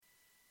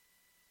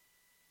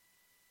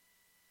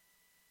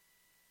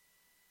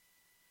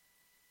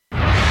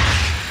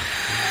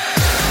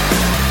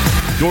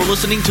You're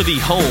listening to the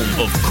home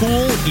of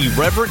cool,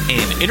 irreverent,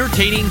 and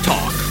entertaining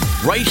talk,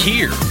 right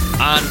here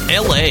on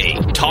LA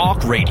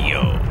Talk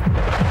Radio.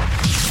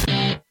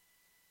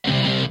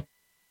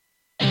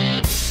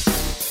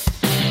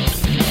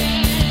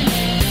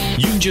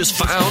 You just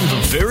found the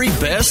very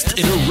best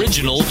and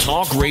original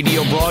talk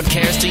radio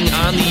broadcasting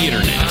on the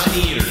internet.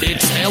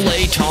 It's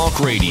LA Talk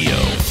Radio.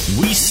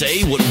 We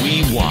say what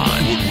we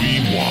want.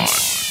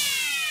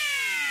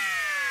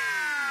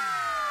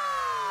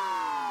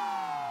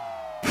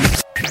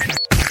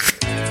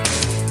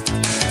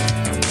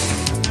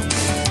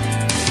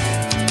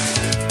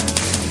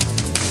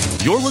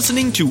 You're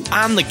listening to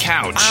On the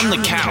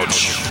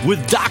Couch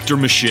with Dr.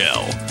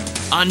 Michelle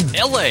on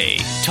LA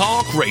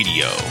Talk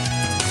Radio.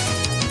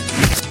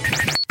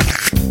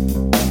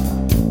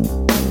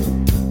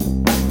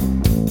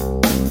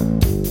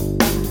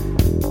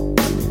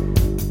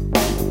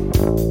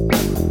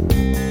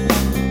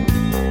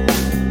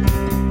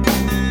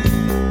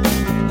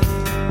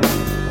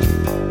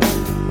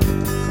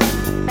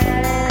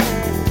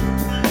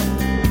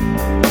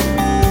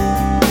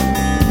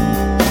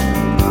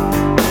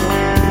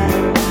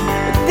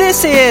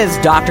 This is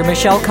Dr.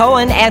 Michelle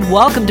Cohen, and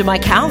welcome to my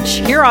couch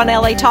here on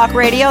LA Talk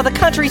Radio, the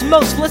country's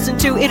most listened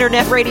to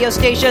internet radio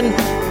station.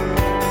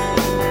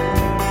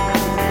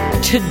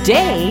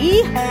 Today,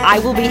 I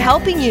will be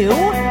helping you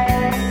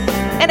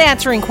and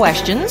answering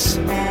questions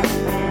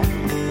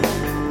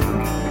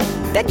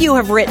that you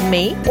have written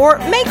me or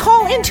may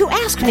call in to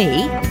ask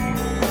me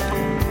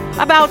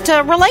about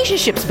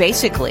relationships,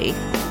 basically.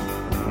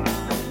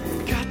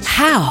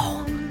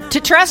 How to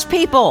trust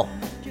people.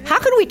 How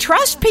can we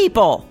trust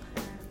people?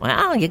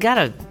 Well, you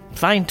gotta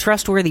find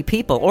trustworthy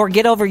people or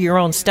get over your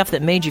own stuff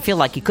that made you feel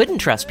like you couldn't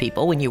trust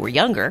people when you were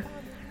younger.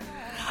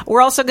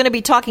 We're also going to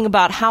be talking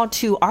about how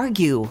to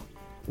argue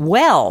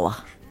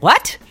well.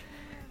 What?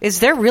 Is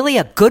there really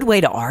a good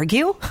way to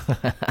argue?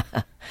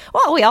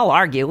 Well, we all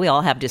argue. We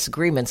all have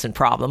disagreements and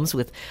problems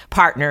with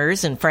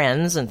partners and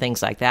friends and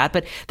things like that.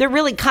 But there are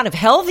really kind of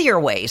healthier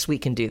ways we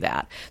can do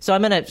that. So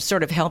I'm going to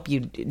sort of help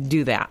you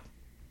do that.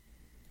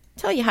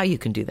 Tell you how you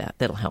can do that.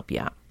 That'll help you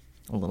out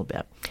a little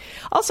bit.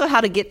 Also,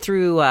 how to get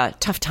through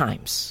tough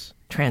times,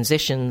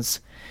 transitions,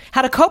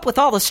 how to cope with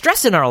all the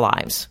stress in our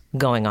lives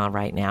going on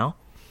right now,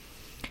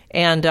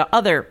 and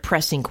other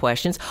pressing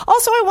questions.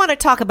 Also, I want to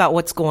talk about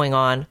what's going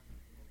on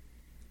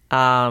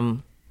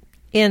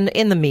in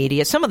the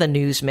media, some of the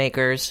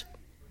newsmakers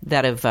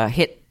that have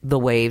hit the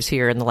waves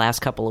here in the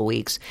last couple of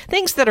weeks,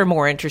 things that are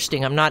more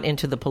interesting. I'm not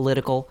into the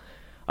political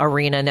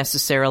arena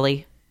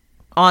necessarily,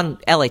 on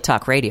LA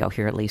Talk Radio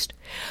here at least,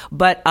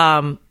 but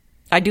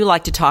I do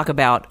like to talk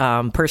about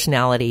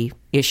personality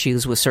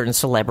issues with certain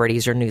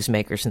celebrities or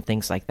newsmakers and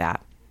things like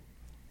that.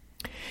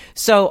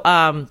 So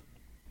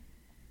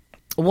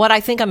what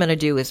I think I'm going to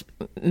do is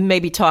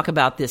maybe talk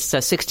about this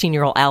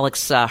 16-year-old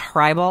Alex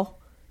Hreibel,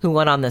 who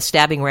went on the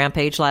stabbing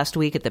rampage last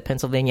week at the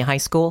Pennsylvania high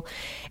school,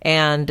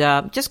 and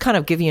just kind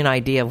of give you an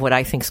idea of what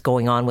I think's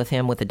going on with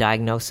him with the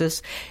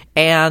diagnosis.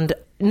 And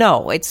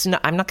no, it's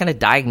not, I'm not going to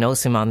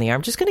diagnose him on the air.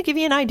 I'm just going to give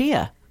you an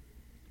idea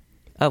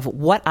of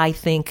what I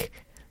think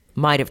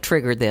might have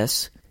triggered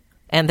this,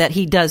 and that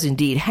he does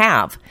indeed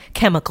have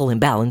chemical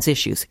imbalance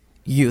issues.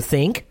 You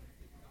think?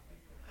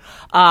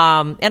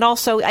 And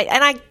also,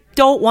 I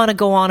don't want to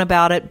go on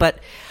about it, but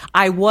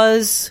I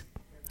was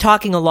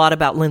talking a lot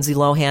about Lindsay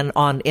Lohan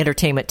on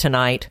Entertainment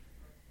Tonight,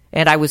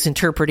 and I was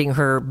interpreting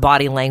her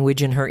body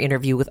language in her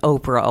interview with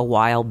Oprah a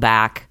while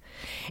back.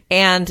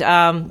 And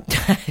I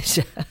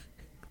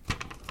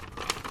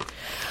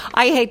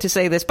hate to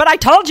say this, but I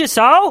told you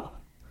so!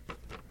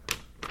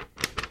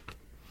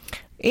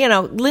 You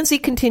know, Lindsay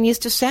continues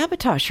to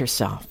sabotage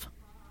herself.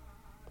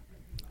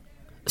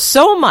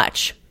 So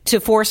much to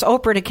force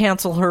Oprah to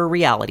cancel her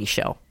reality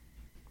show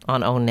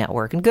on OWN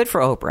Network. And good for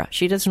Oprah.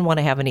 She doesn't want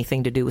to have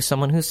anything to do with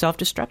someone who's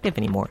self-destructive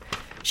anymore.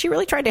 She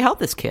really tried to help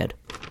this kid.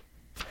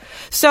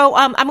 So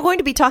I'm going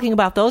to be talking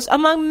about those,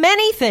 among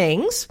many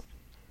things.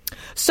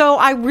 So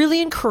I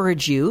really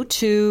encourage you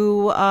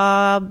to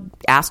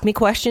ask me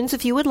questions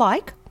if you would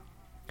like,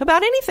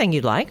 about anything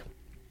you'd like,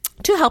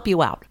 to help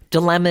you out.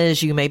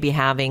 Dilemmas you may be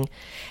having,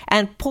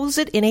 and pose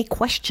it in a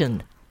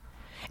question.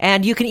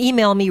 And you can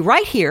email me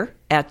right here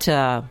at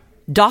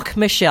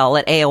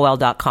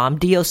docmichelle@aol.com,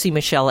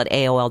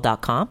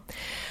 docmichelle@aol.com.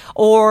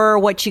 Or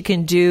what you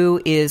can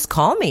do is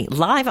call me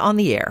live on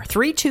the air,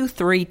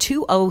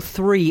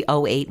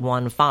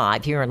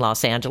 323-203-0815 here in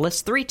Los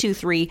Angeles,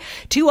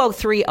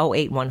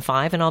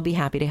 323-203-0815, and I'll be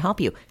happy to help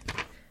you.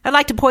 I'd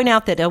like to point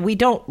out that we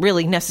don't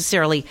really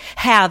necessarily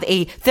have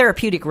a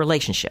therapeutic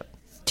relationship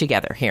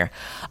together here.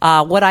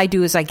 What I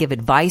do is I give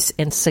advice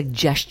and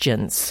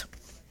suggestions.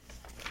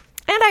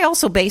 And I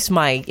also base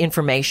my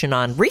information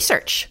on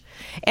research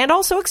and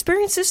also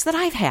experiences that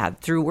I've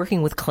had through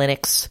working with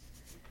clinics,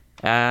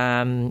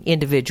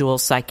 individual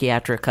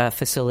psychiatric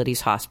facilities,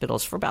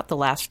 hospitals for about the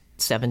last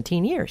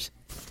 17 years.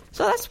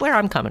 So that's where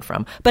I'm coming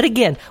from. But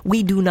again,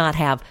 we do not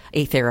have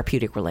a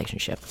therapeutic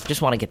relationship.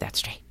 Just want to get that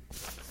straight.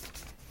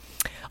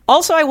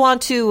 Also, I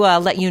want to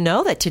let you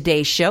know that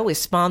today's show is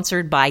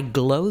sponsored by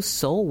Glow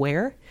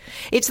Soulwear.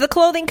 It's the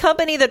clothing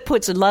company that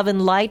puts love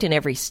and light in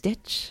every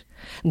stitch.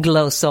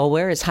 Glow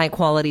Soulwear is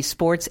high-quality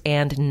sports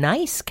and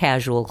nice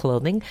casual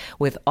clothing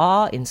with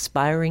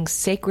awe-inspiring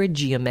sacred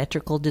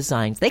geometrical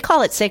designs. They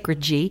call it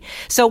Sacred G.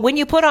 So when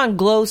you put on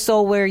Glow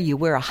Soulwear, you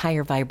wear a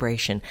higher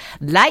vibration.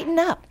 Lighten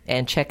up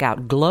and check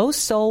out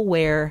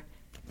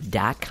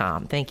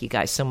glowsoulwear.com. Thank you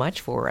guys so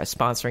much for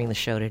sponsoring the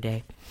show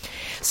today.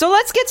 So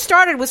let's get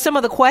started with some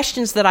of the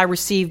questions that I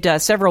received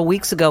several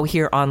weeks ago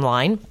here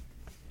online.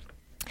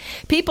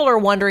 People are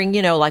wondering,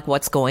 like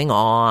what's going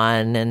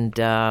on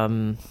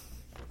and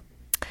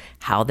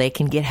how they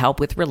can get help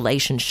with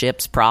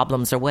relationships,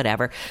 problems, or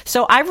whatever.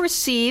 So I've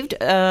received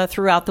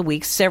throughout the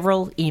week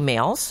several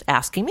emails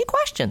asking me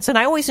questions, and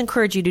I always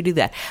encourage you to do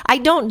that. I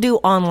don't do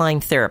online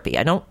therapy.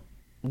 I don't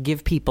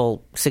give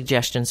people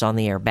suggestions on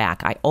the air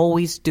back. I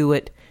always do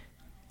it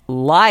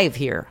live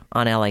here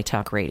on LA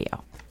Talk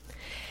Radio.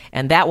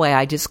 And that way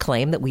I just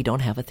claim that we don't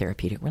have a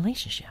therapeutic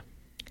relationship.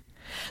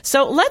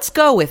 So let's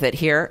go with it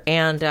here.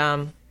 And,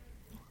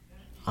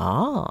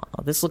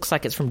 this looks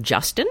like it's from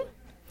Justin.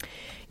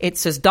 It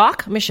says,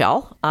 Doc,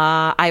 Michelle,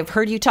 I've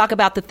heard you talk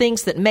about the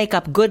things that make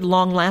up good,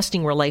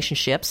 long-lasting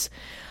relationships.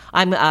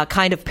 I'm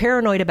kind of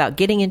paranoid about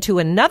getting into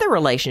another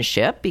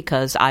relationship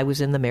because I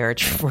was in the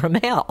marriage for a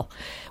male,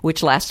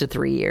 which lasted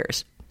 3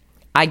 years.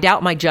 I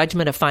doubt my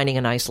judgment of finding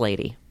a nice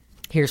lady.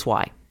 Here's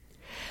why.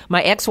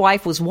 My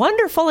ex-wife was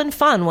wonderful and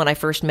fun when I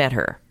first met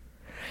her.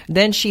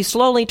 Then she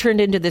slowly turned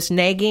into this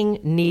nagging,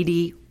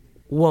 needy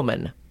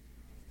woman.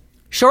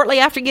 Shortly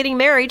after getting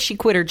married, she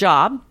quit her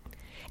job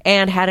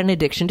and had an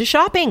addiction to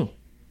shopping.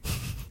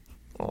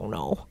 Oh,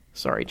 no.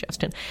 Sorry,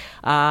 Justin.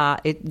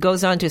 It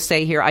goes on to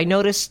say here, I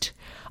noticed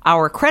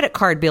our credit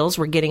card bills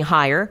were getting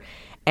higher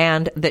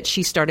and that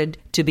she started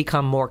to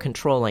become more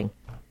controlling.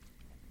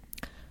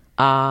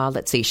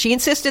 Let's see. She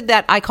insisted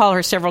that I call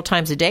her several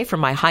times a day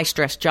from my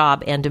high-stress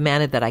job and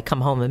demanded that I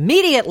come home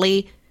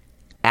immediately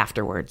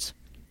afterwards.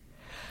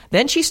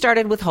 Then she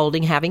started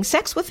withholding having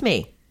sex with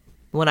me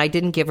when I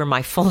didn't give her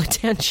my full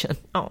attention.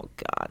 Oh,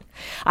 God.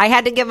 I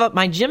had to give up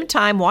my gym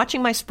time,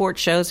 watching my sports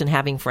shows, and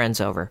having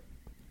friends over.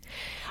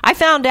 I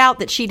found out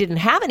that she didn't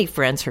have any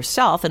friends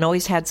herself and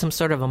always had some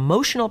sort of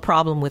emotional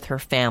problem with her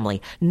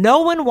family.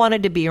 No one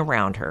wanted to be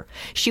around her.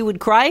 She would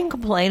cry and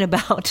complain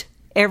about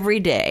every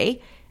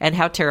day and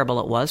how terrible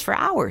it was for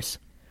hours.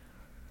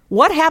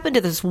 What happened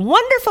to this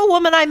wonderful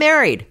woman I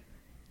married?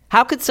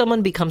 How could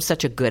someone become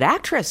such a good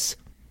actress?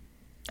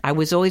 I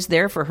was always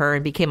there for her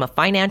and became a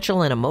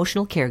financial and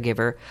emotional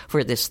caregiver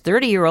for this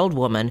 30-year-old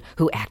woman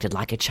who acted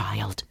like a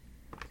child.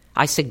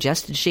 I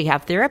suggested she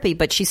have therapy,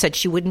 but she said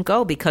she wouldn't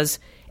go because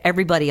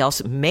everybody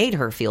else made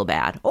her feel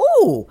bad.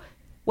 Oh,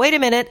 wait a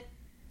minute.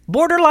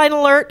 Borderline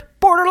alert.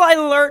 Borderline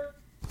alert.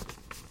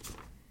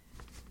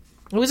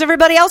 It was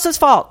everybody else's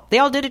fault. They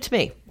all did it to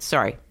me.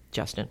 Sorry,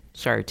 Justin.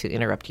 Sorry to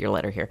interrupt your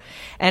letter here.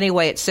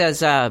 Anyway, it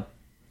says,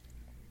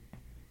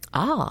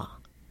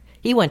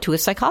 he went to a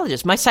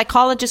psychologist. My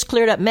psychologist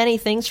cleared up many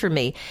things for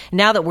me.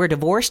 Now that we're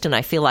divorced and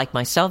I feel like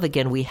myself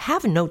again, we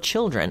have no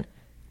children,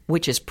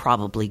 which is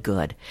probably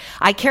good.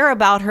 I care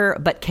about her,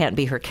 but can't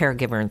be her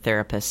caregiver and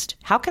therapist.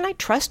 How can I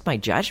trust my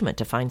judgment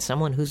to find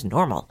someone who's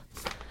normal?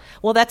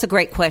 Well, that's a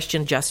great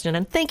question, Justin,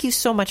 and thank you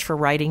so much for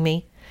writing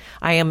me.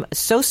 I am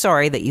so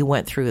sorry that you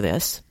went through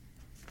this.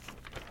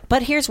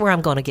 But here's where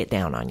I'm going to get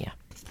down on you.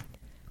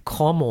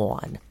 Come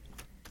on.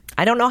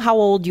 I don't know how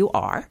old you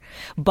are,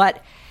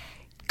 but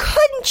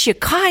couldn't you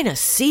kind of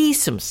see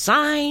some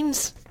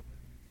signs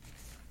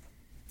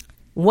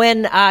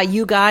when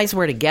you guys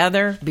were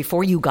together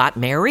before you got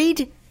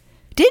married?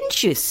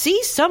 Didn't you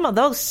see some of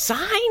those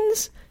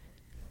signs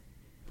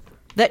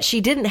that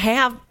she didn't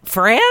have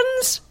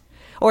friends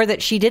or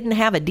that she didn't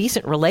have a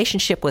decent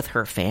relationship with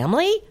her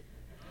family?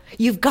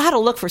 You've got to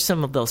look for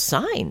some of those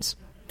signs.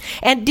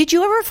 And did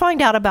you ever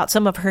find out about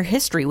some of her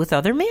history with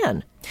other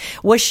men?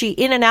 Was she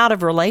in and out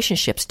of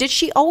relationships? Did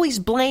she always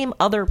blame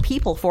other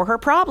people for her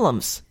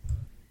problems?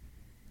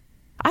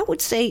 I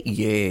would say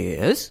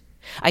yes.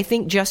 I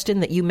think,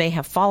 Justin, that you may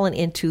have fallen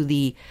into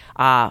the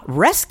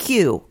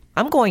rescue.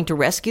 I'm going to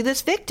rescue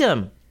this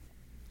victim.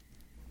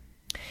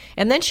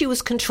 And then she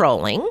was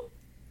controlling.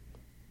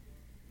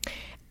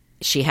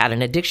 She had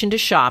an addiction to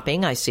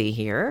shopping, I see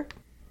here.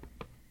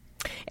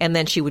 And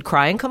then she would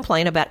cry and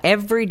complain about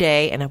every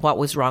day and what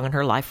was wrong in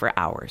her life for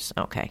hours.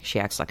 Okay, she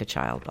acts like a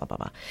child, blah, blah,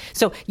 blah.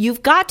 So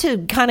you've got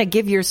to kind of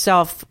give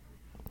yourself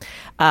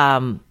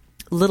a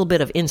little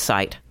bit of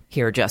insight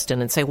here,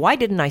 Justin, and say, why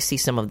didn't I see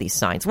some of these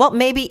signs? Well,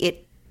 maybe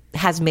it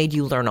has made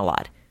you learn a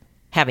lot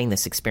having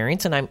this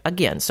experience. And I'm,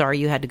 again, sorry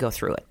you had to go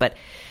through it. But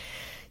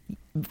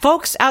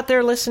folks out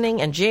there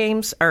listening, and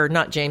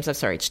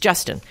it's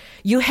Justin,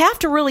 you have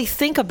to really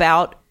think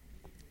about,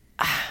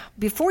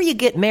 before you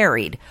get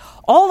married,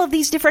 all of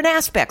these different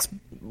aspects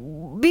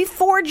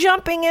before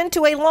jumping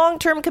into a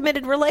long-term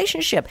committed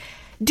relationship.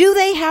 Do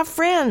they have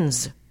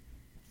friends?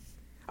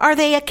 Are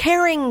they a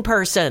caring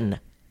person?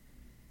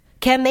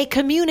 Can they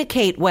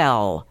communicate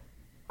well?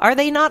 Are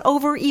they not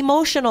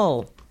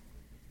over-emotional?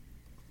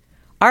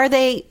 Are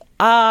they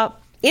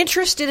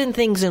interested in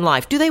things in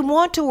life? Do they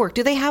want to work?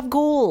 Do they have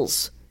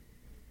goals?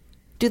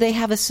 Do they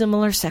have a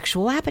similar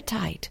sexual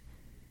appetite?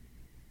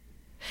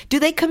 Do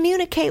they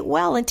communicate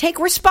well and take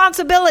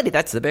responsibility?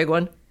 That's the big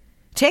one.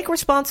 Take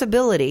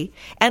responsibility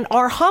and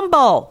are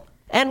humble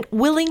and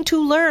willing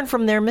to learn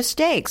from their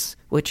mistakes,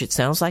 which it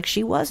sounds like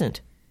she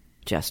wasn't,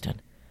 Justin.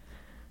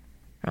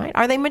 Right?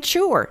 Are they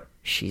mature?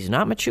 She's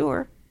not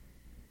mature.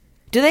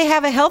 Do they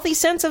have a healthy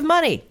sense of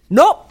money?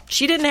 Nope,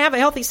 she didn't have a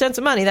healthy sense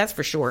of money, that's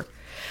for sure.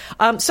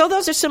 So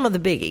those are some of the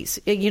biggies,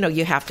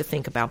 you have to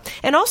think about.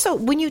 And also,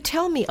 when you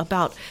tell me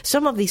about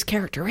some of these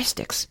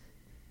characteristics,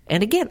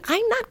 and again,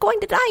 I'm not going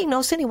to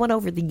diagnose anyone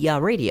over the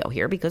radio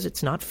here because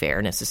it's not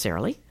fair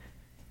necessarily.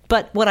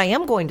 But what I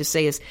am going to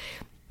say is,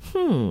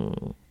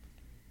 you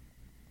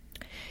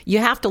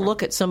have to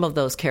look at some of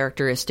those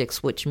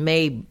characteristics which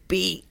may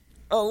be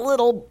a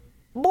little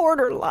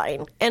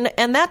borderline. And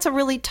that's a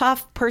really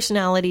tough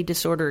personality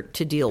disorder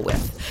to deal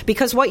with.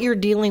 Because what you're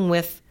dealing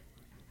with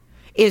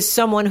is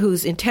someone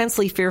who's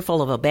intensely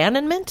fearful of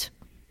abandonment.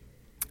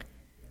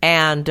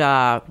 And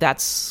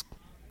that's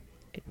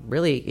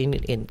really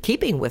in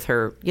keeping with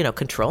her,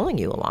 controlling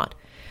you a lot.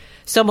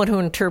 Someone who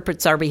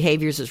interprets our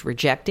behaviors as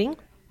rejecting.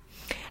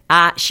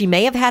 She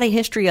may have had a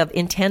history of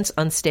intense,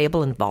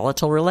 unstable, and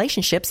volatile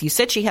relationships. You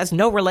said she has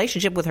no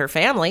relationship with her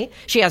family.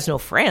 She has no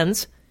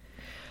friends.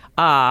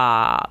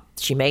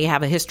 She may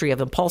have a history of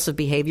impulsive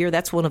behavior.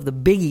 That's one of the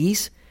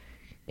biggies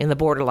in the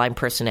borderline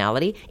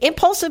personality.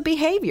 Impulsive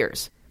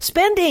behaviors.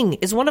 Spending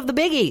is one of the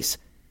biggies.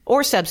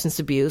 Or substance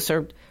abuse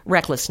or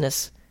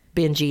recklessness,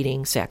 binge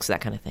eating, sex,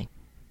 that kind of thing.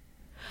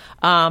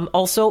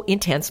 Also,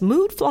 intense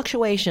mood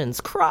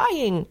fluctuations,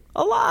 crying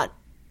a lot.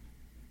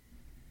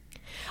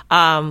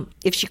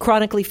 If she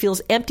chronically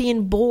feels empty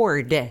and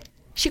bored,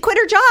 she quit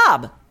her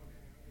job.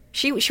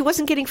 She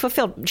wasn't getting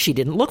fulfilled. She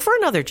didn't look for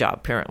another job,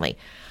 apparently.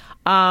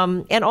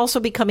 And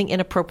also becoming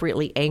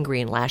inappropriately angry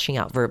and lashing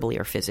out verbally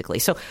or physically.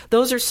 So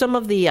those are some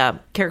of the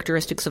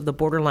characteristics of the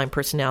borderline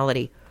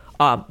personality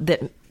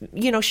that,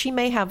 she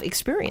may have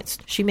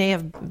experienced. She may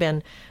have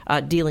been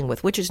dealing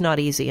with, which is not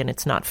easy, and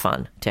it's not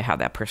fun to have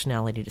that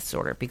personality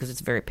disorder because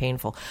it's very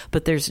painful.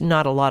 But there's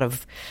not a lot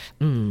of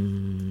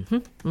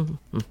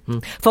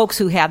folks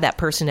who have that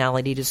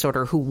personality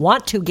disorder who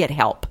want to get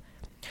help.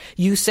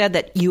 You said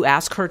that you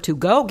asked her to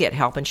go get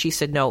help, and she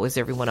said no, it was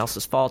everyone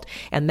else's fault.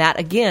 And that,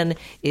 again,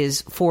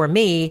 is, for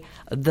me,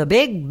 the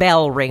big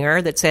bell ringer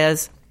that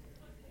says,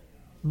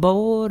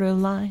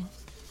 borderline.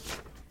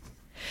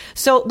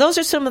 So those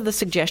are some of the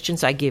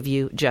suggestions I give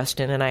you,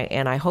 Justin,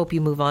 and I hope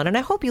you move on, and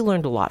I hope you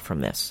learned a lot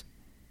from this.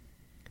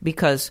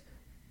 Because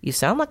you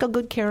sound like a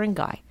good, caring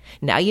guy.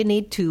 Now you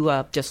need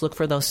to just look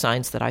for those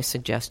signs that I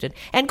suggested.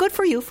 And good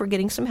for you for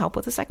getting some help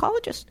with a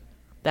psychologist.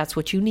 That's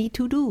what you need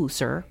to do,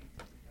 sir.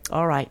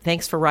 All right.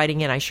 Thanks for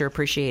writing in. I sure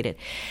appreciate it.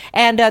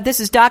 And this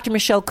is Dr.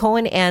 Michelle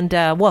Cohen, and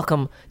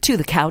welcome to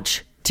the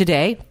couch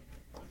today.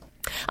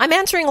 I'm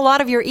answering a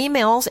lot of your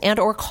emails and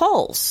or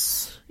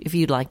calls. If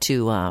you'd like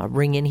to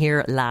ring in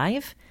here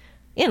live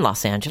in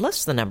Los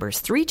Angeles, the number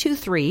is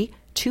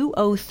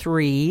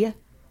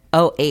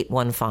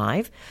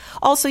 323-203-0815.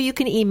 Also, you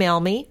can email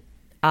me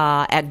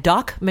at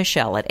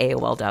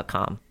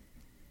docmichelle@AOL.com.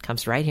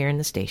 Comes right here in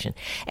the station.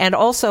 And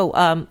also,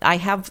 I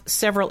have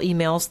several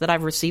emails that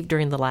I've received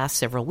during the last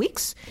several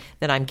weeks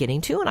that I'm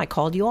getting to, and I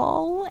called you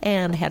all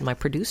and had my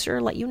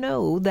producer let you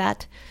know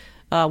that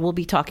we'll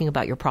be talking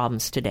about your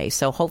problems today.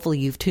 So hopefully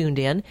you've tuned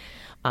in,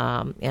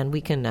 and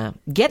we can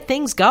get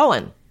things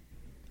going.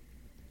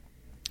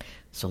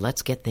 So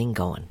let's get things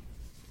going.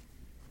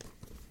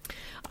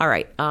 All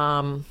right.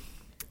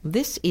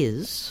 This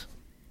is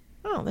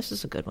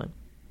a good one.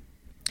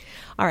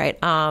 All right.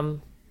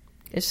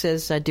 It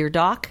says, Dear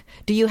Doc,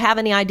 do you have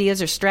any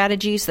ideas or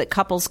strategies that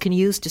couples can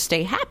use to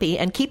stay happy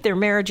and keep their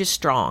marriages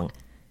strong?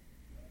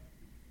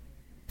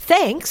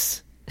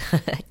 Thanks.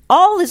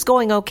 All is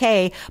going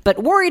okay,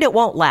 but worried it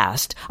won't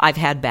last. I've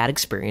had bad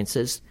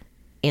experiences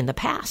in the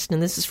past. And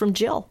this is from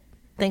Jill.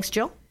 Thanks,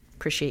 Jill.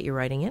 Appreciate you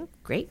writing in.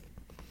 Great.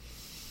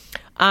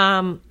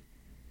 Well,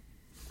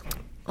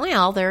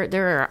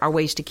 there are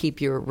ways to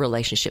keep your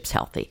relationships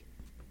healthy.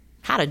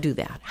 How to do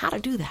that.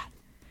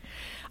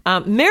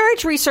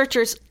 Marriage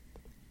researchers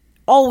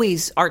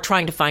always are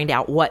trying to find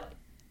out what,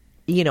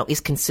 is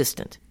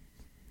consistent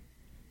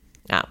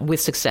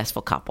with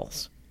successful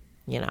couples.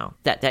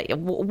 That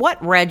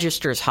what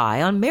registers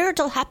high on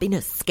marital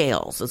happiness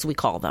scales, as we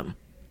call them.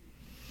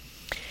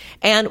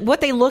 And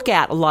what they look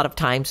at a lot of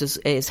times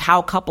is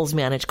how couples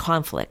manage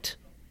conflict,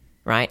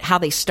 right? How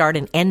they start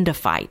and end a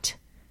fight.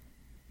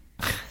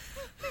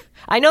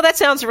 I know that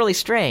sounds really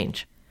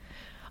strange.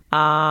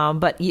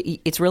 But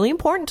it's really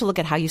important to look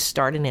at how you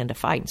start and end a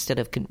fight instead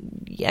of,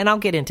 and I'll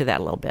get into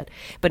that a little bit,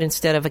 but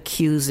instead of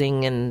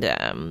accusing and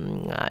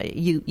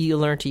you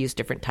learn to use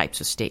different types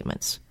of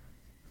statements.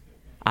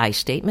 I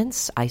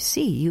statements, I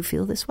see you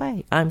feel this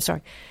way. I'm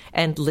sorry.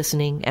 And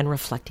listening and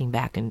reflecting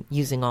back and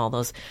using all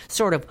those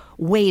sort of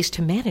ways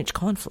to manage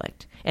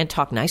conflict and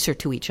talk nicer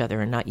to each other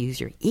and not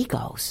use your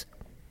egos.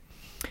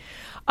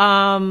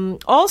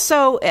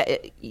 Also,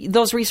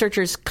 those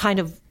researchers kind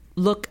of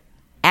look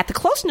at the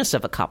closeness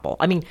of a couple.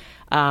 I mean,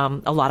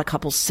 a lot of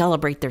couples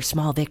celebrate their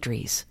small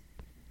victories.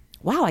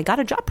 Wow, I got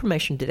a job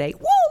promotion today.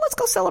 Whoa, let's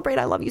go celebrate.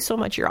 I love you so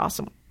much. You're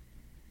awesome.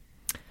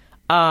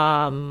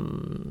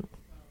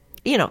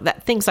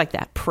 Things like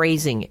that,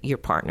 praising your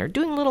partner,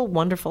 doing little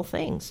wonderful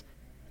things.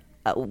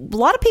 A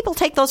lot of people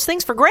take those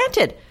things for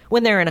granted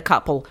when they're in a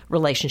couple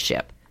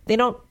relationship. They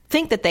don't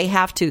think that they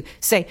have to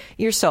say,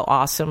 you're so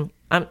awesome.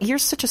 You're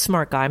such a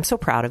smart guy. I'm so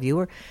proud of you.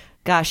 Or,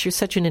 gosh, you're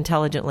such an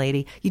intelligent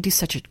lady. You do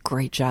such a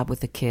great job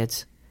with the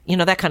kids.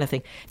 That kind of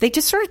thing. They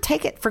just sort of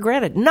take it for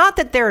granted. Not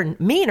that they're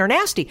mean or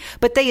nasty,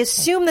 but they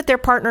assume that their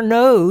partner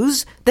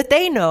knows that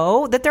they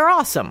know that they're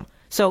awesome.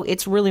 So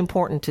it's really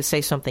important to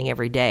say something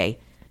every day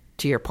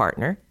to your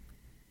partner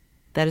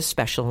that is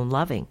special and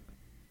loving.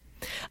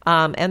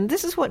 And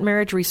this is what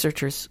marriage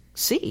researchers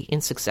see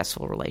in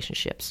successful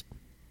relationships.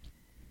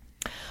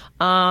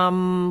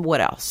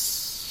 What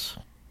else?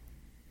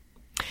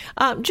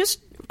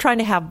 Just trying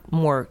to have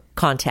more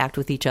contact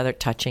with each other,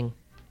 touching,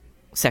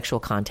 sexual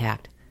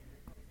contact.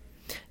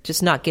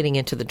 Just not getting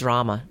into the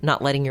drama,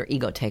 not letting your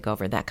ego take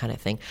over, that kind of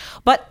thing.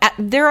 But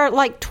there are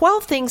like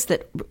 12 things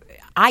that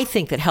I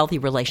think that healthy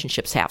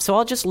relationships have. So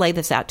I'll just lay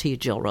this out to you,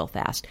 Jill, real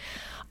fast.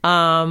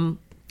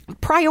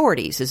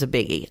 Priorities is a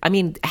biggie. I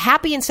mean,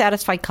 happy and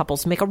satisfied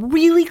couples make a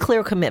really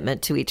clear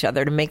commitment to each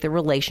other to make their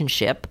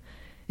relationship,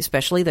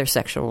 especially their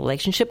sexual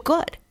relationship,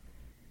 good.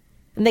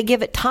 And they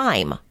give it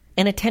time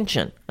and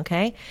attention,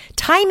 okay?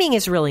 Timing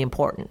is really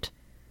important.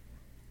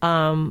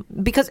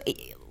 Because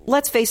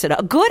let's face it,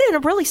 a good and a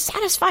really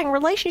satisfying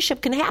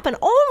relationship can happen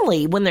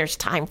only when there's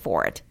time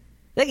for it.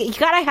 You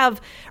gotta have,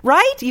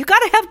 right? You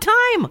gotta have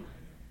time.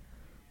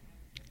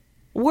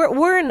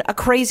 We're in a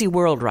crazy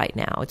world right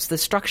now. It's the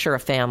structure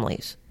of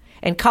families.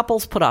 And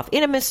couples put off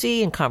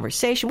intimacy and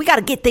conversation. We got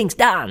to get things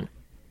done.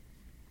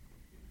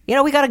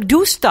 We got to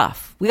do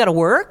stuff. We got to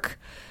work.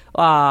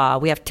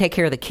 We have to take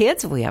care of the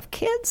kids if we have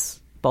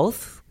kids.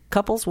 Both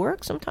couples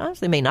work sometimes.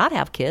 They may not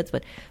have kids,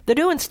 but they're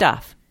doing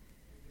stuff.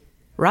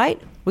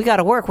 Right? We got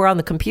to work. We're on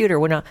the computer.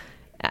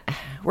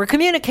 We're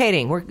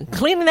communicating. We're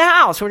cleaning the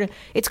house.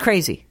 It's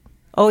crazy.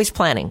 Always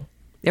planning.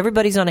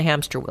 Everybody's on a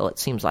hamster wheel, it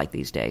seems like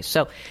these days.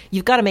 So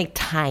you've got to make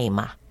time.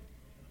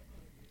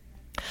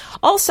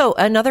 Also,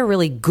 another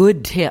really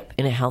good tip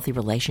in a healthy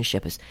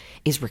relationship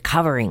is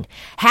recovering.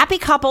 Happy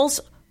couples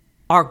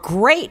are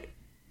great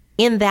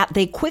in that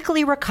they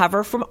quickly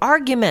recover from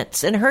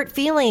arguments and hurt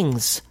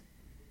feelings.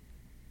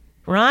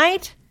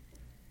 Right?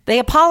 They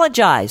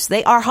apologize.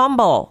 They are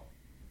humble.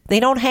 They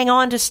don't hang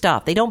on to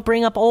stuff. They don't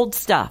bring up old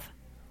stuff.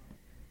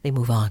 They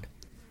move on.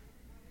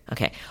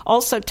 Okay.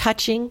 Also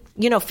touching,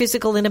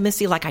 physical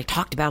intimacy like I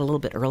talked about a little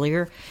bit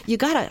earlier. You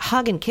got to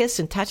hug and kiss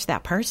and touch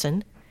that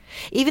person.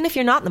 Even if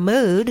you're not in the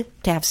mood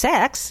to have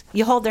sex,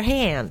 you hold their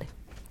hand.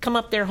 Come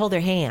up there, hold their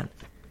hand.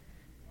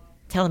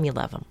 Tell them you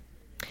love them.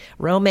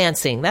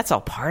 Romancing, that's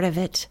all part of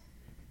it.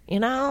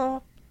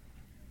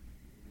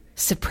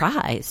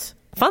 Surprise.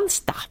 Fun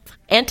stuff.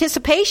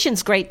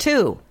 Anticipation's great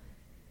too.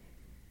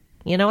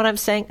 You know what I'm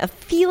saying? A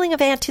feeling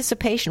of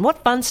anticipation.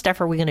 What fun stuff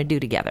are we going to do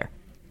together?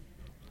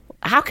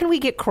 How can we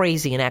get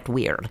crazy and act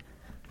weird?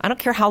 I don't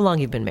care how long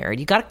you've been married.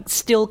 You got to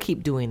still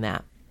keep doing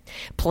that.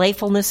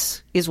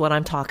 Playfulness is what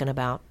I'm talking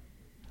about.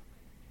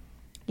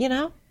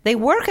 They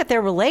work at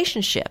their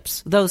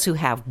relationships, those who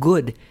have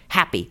good,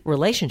 happy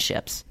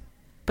relationships,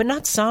 but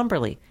not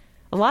somberly.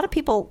 A lot of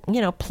people,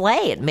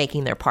 play at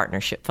making their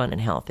partnership fun and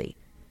healthy.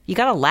 You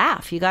got to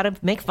laugh. You got to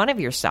make fun of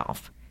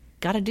yourself.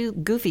 Got to do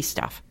goofy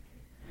stuff.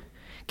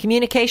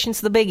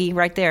 Communication's the biggie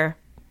right there.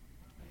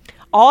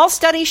 All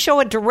studies show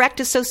a direct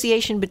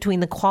association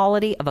between the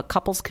quality of a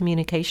couple's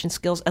communication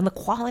skills and the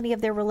quality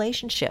of their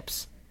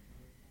relationships.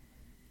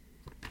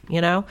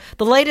 The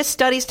latest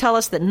studies tell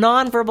us that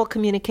nonverbal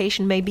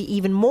communication may be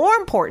even more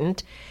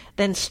important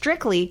than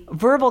strictly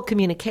verbal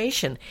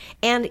communication.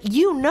 And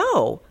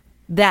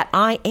that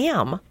I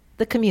am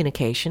the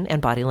communication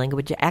and body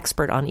language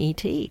expert on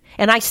ET.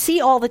 And I see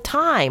all the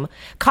time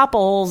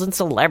couples and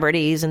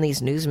celebrities and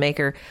these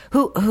newsmakers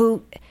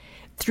who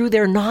through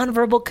their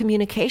nonverbal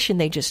communication,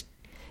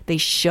 they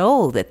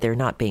show that they're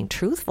not being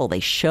truthful. They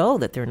show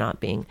that they're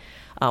not being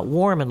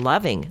warm and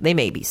loving. They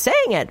may be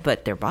saying it,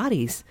 but their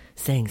body's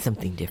saying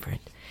something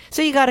different.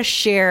 So you got to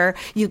share.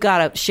 You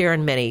got to share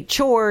in many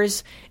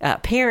chores,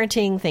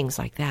 parenting, things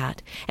like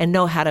that, and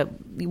know how to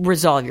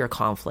resolve your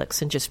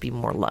conflicts and just be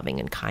more loving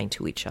and kind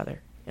to each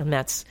other. And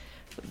that's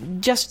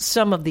just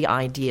some of the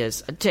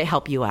ideas to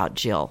help you out,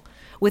 Jill,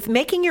 with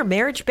making your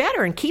marriage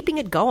better and keeping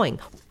it going.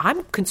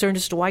 I'm concerned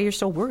as to why you're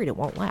so worried it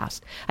won't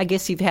last. I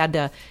guess you've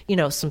had,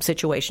 some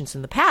situations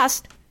in the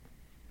past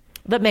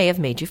that may have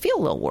made you feel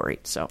a little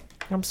worried. So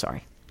I'm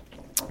sorry.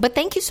 But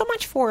thank you so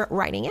much for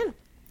writing in.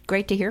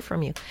 Great to hear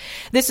from you.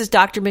 This is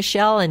Dr.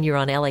 Michelle, and you're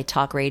on LA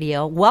Talk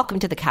Radio. Welcome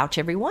to the couch,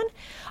 everyone.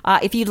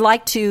 If you'd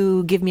like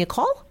to give me a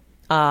call,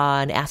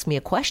 and ask me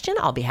a question.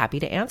 I'll be happy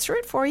to answer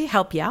it for you,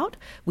 help you out.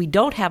 We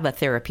don't have a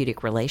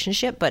therapeutic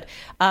relationship, but,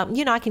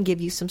 I can give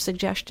you some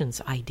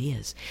suggestions,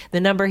 ideas. The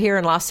number here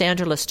in Los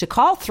Angeles to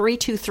call,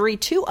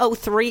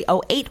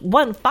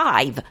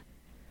 323-203-0815.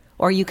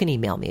 Or you can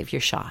email me if you're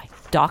shy.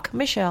 Doc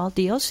Michelle,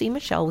 D-O-C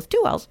Michelle with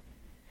 2 L's,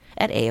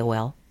 at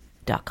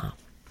AOL.com.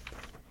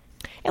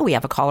 And we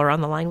have a caller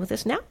on the line with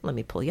us now. Let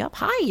me pull you up.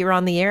 Hi, you're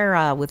on the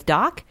air with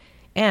Doc,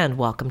 and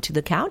welcome to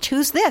the couch.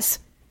 Who's this?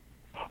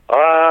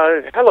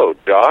 Hello,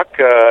 Doc.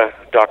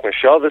 Doc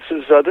Michelle. This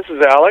is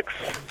Alex.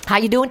 How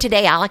you doing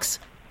today, Alex?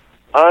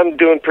 I'm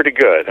doing pretty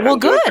good. Well,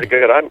 good. Pretty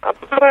good.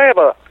 But I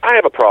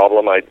have a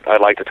problem I'd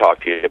like to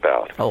talk to you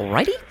about.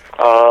 Alrighty.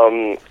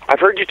 I've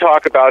heard you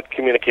talk about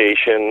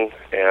communication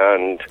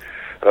and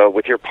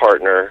with your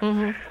partner,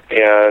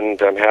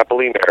 and I'm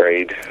happily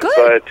married.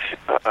 Good.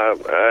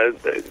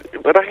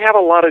 But I have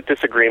a lot of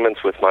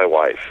disagreements with my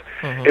wife.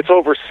 It's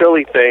over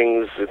silly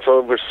things. It's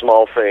over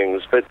small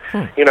things. But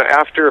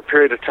after a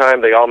period of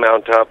time, they all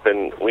mount up,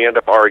 and we end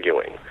up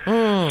arguing.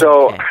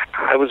 So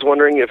I was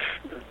wondering if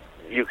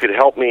you could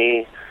help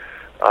me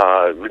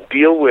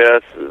deal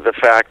with the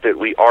fact that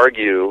we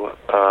argue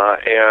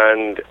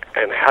and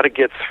how to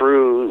get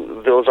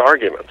through those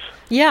arguments.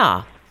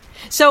 Yeah.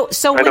 So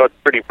I know it's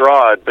pretty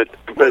broad, but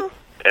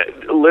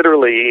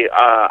literally,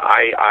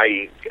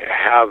 I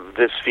have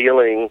this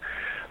feeling.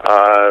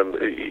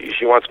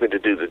 She wants me to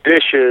do the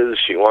dishes.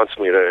 She wants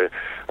me to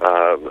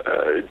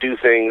do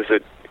things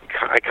that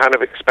I kind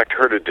of expect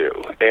her to do.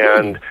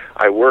 And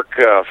I work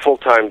a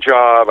full-time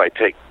job. I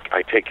take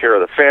care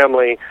of the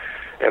family,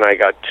 and I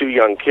got 2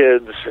 young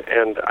kids.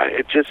 And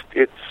it's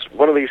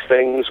one of these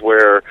things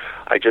where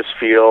I just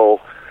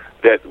feel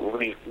that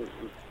we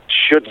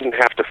shouldn't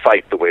have to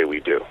fight the way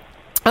we do.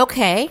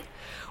 Okay.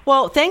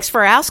 Well, thanks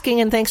for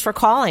asking and thanks for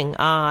calling,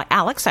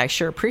 Alex. I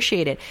sure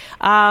appreciate it.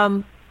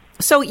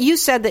 So you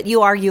said that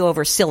you argue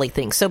over silly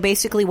things. So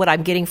basically what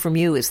I'm getting from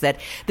you is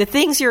that the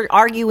things you're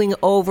arguing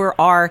over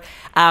are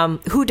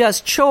who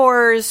does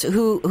chores,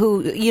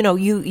 who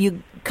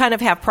you kind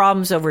of have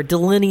problems over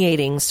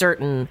delineating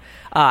certain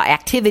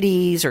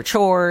activities or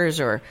chores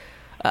or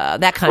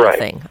that kind of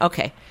thing.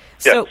 Okay.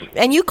 So, yes.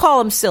 And you call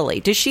them silly.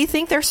 Does she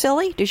think they're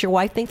silly? Does your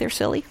wife think they're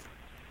silly?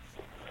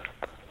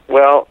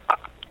 Well,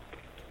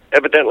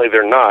 evidently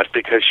they're not,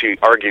 because she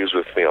argues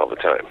with me all the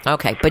time.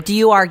 Okay, but do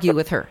you argue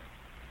with her?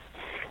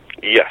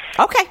 Yes.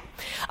 Okay.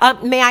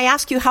 May I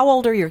ask you, how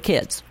old are your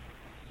kids?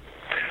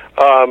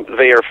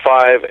 They are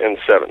 5 and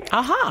 7.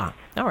 Aha.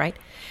 All right.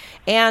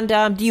 And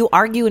do you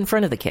argue in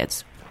front of the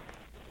kids?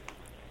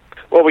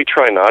 Well, we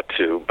try not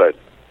to, but,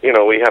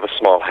 we have a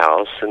small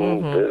house,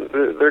 and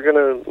they're going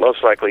to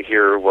most likely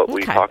hear what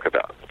we talk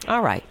about.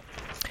 All right.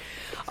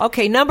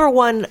 Okay, number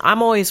one,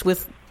 I'm always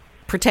with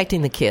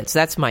protecting the kids.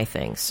 That's my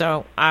thing.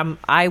 So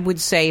I would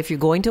say if you're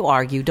going to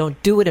argue,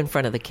 don't do it in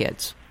front of the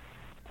kids.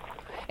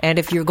 And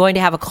if you're going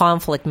to have a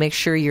conflict, make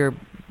sure you're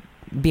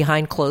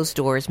behind closed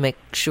doors. Make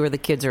sure the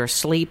kids are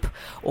asleep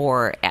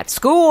or at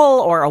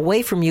school or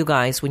away from you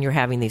guys when you're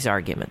having these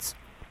arguments.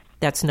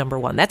 That's number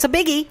one. That's a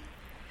biggie.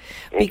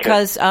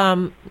 Because,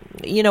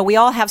 we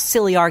all have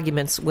silly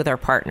arguments with our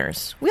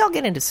partners. We all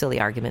get into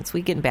silly arguments.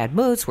 We get in bad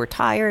moods. We're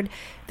tired.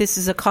 This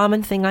is a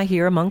common thing I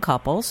hear among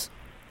couples.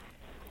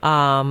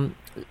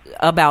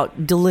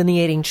 About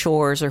delineating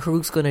chores or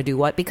who's going to do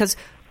what, because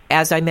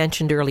as I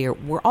mentioned earlier,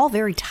 we're all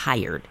very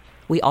tired.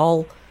 We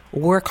all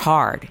work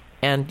hard.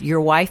 And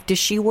your wife, does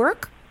she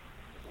work?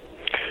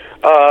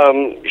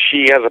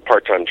 She has a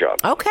part-time job.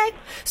 Okay.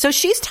 So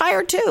she's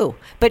tired too,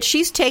 but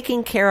she's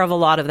taking care of a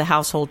lot of the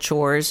household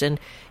chores. And,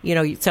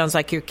 it sounds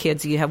like your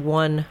kids, you have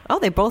one,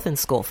 they're both in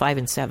school, 5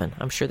 and 7.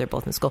 I'm sure they're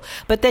both in school.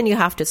 But then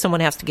someone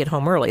has to get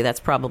home early.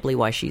 That's probably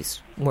why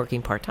she's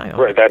working part-time.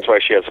 Right. That's why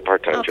she has a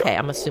part-time job. Okay.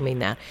 I'm assuming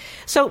that.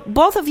 So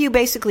both of you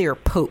basically are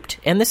pooped.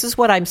 And this is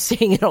what I'm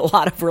seeing in a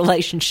lot of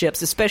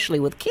relationships, especially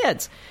with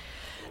kids.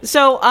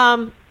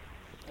 So,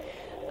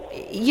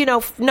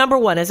 number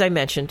one, as I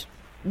mentioned,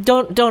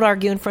 don't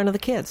argue in front of the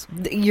kids.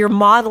 You're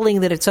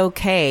modeling that it's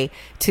okay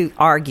to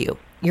argue.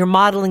 You're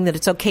modeling that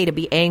it's okay to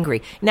be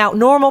angry. Now,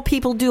 normal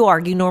people do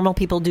argue. Normal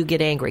people do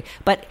get angry.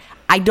 But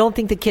I don't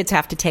think the kids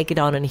have to take it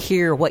on and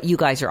hear what you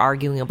guys are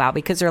arguing about,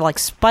 because they're like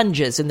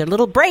sponges and their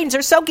little brains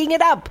are soaking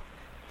it up.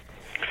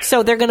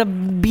 So they're going to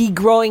be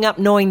growing up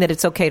knowing that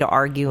it's okay to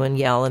argue and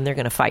yell, and they're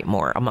going to fight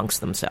more amongst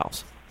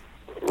themselves.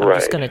 I'm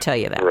just going to tell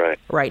you that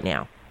right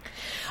now.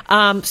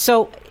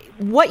 So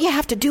what you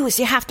have to do is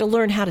you have to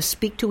learn how to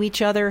speak to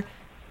each other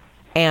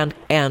and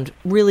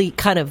really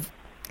kind of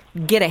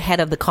get ahead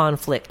of the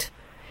conflict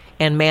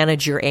and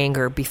manage your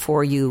anger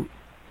before you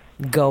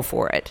go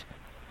for it,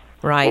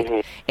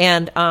 right?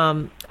 And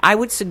I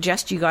would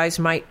suggest you guys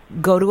might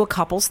go to a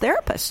couples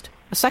therapist,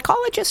 a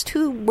psychologist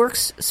who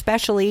works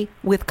specially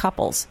with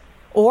couples,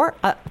 or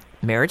a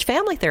marriage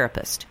family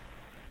therapist.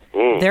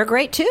 They're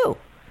great too,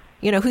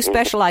 who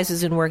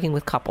specializes in working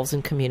with couples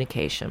and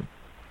communication.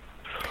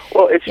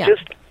 Well, it's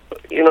just,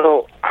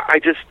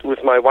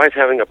 with my wife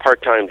having a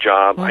part-time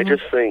job, I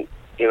just think,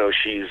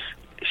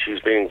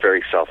 she's being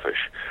very selfish,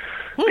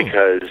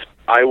 because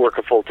I work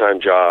a full-time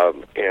job,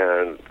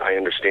 and I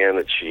understand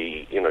that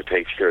she,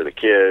 takes care of the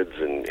kids,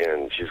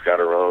 and she's got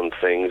her own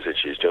things that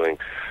she's doing.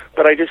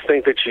 But I just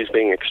think that she's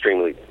being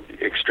extremely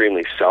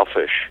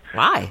selfish.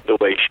 Why? The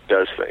way she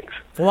does things.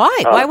 Why?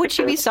 Why would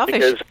she be selfish?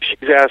 Because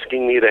she's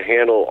asking me to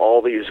handle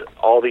all these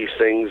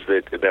things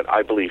that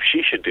I believe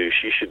she should do.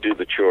 She should do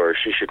the chores.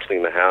 She should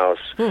clean the house.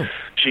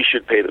 She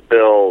should pay the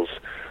bills.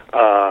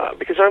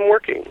 Because I'm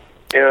working.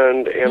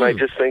 And I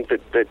just think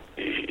that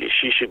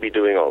she should be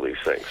doing all these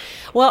things.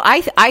 Well,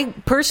 I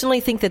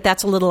personally think that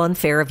that's a little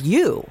unfair of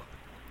you.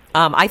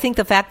 I think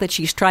the fact that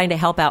she's trying to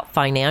help out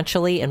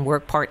financially and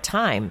work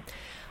part-time,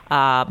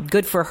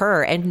 good for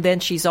her. And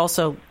then she's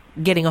also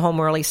getting home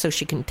early so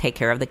she can take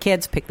care of the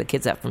kids, pick the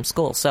kids up from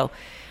school. So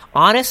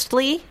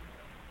honestly,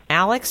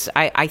 Alex,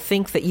 I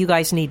think that you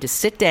guys need to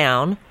sit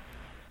down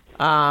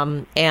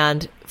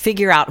and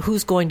figure out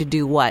who's going to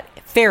do what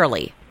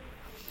fairly.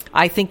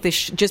 I think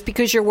just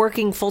because you're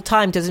working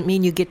full-time doesn't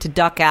mean you get to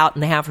duck out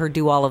and have her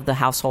do all of the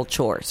household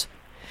chores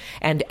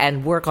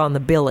and work on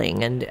the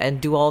billing and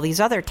do all these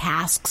other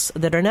tasks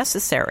that are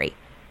necessary.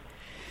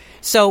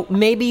 So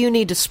maybe you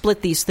need to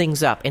split these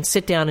things up and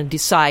sit down and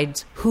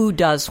decide who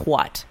does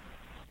what.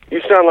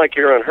 You sound like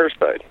you're on her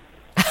side.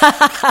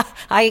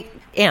 I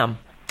am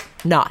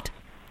not.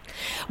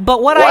 But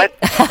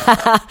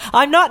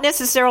I'm not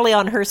necessarily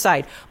on her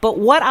side. But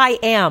what I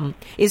am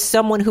is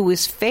someone who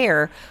is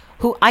fair,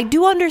 who I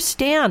do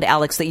understand,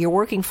 Alex, that you're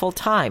working full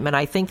time, and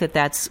I think that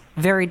that's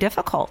very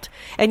difficult.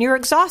 And you're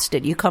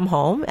exhausted. You come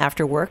home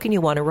after work and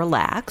you want to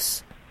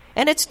relax.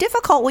 And it's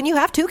difficult when you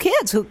have two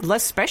kids,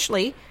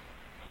 especially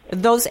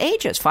those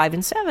ages, 5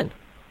 and 7.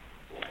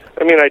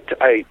 I mean,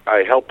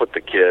 I help with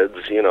the kids.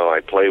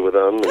 I play with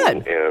them,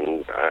 Good.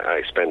 and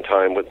I spend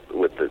time with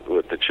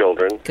the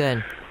children.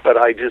 Good. But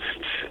I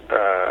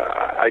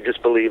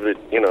just believe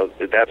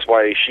that that's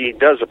why she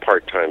does a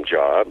part-time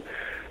job,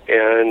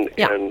 and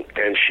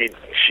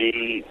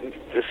she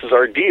this is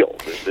our deal.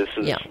 This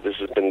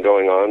has been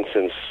going on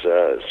since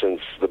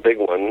the big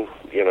one,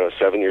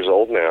 7 years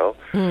old now,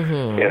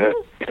 and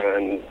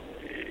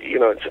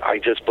I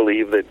just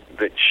believe that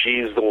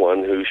she's the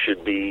one who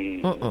should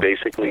be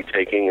basically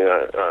taking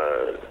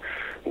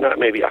not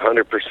maybe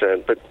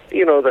 100%, but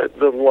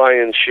the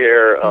lion's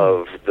share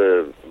of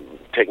the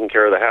taking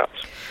care of the house.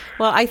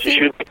 Well, I think she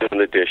should be doing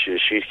the dishes.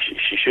 She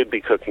should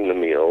be cooking the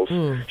meals.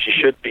 She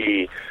should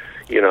be,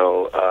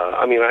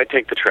 I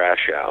take the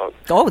trash out.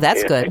 Oh,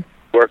 that's good.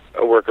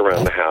 Work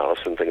around the house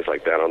and things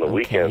like that on the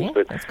weekends.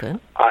 But that's good.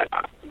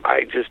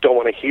 I just don't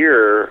want to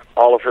hear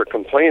all of her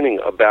complaining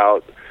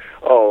about,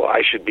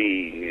 I should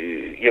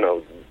be,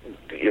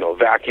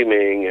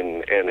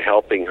 vacuuming and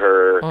helping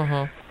her.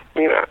 I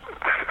mean,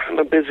 I'm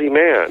a busy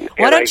man.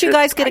 Why don't you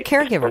guys get a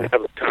caregiver? I don't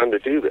have the time to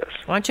do this.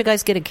 Why don't you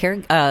guys get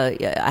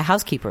a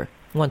housekeeper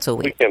once a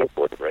week? We can't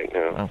afford it right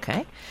now.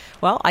 Okay.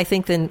 Well, I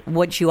think then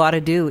what you ought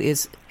to do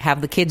is have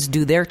the kids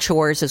do their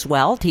chores as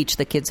well. Teach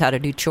the kids how to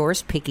do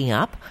chores, picking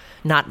up,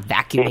 not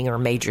vacuuming or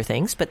major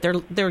things. But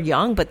they're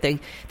young, but they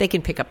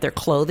can pick up their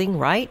clothing,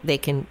 right? They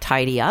can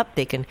tidy up.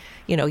 They can,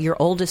 your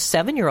oldest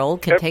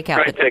 7-year-old can take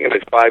out. Taking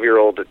his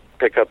 5-year-old to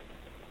pick up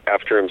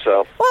after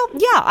himself. Well,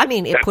 yeah. I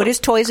mean, put his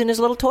toys in his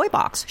little toy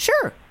box.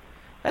 Sure,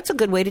 that's a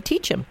good way to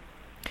teach him.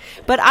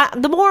 But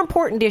the more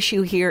important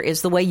issue here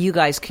is the way you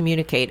guys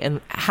communicate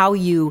and how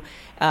you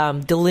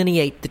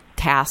delineate the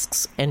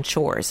tasks and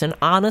chores. And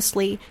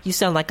honestly, you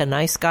sound like a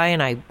nice guy,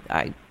 and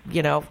I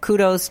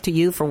kudos to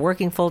you for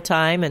working full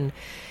time and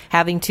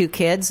having 2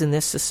 kids in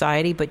this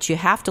society. But you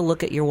have to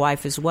look at your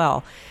wife as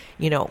well.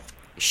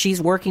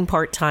 She's working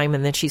part time,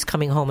 and then she's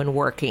coming home and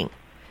working.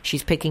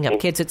 She's picking up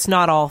kids. It's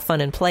not all fun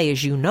and play,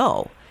 as you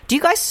know. Do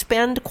you guys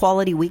spend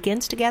quality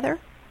weekends together?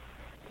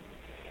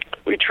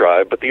 We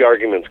try, but the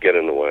arguments get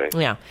in the way.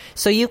 Yeah.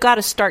 So you've got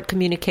to start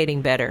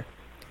communicating better.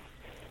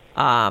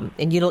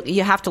 And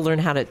you have to learn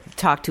how to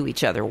talk to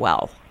each other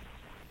well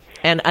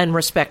and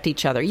respect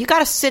each other. You got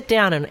to sit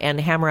down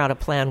and hammer out a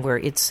plan where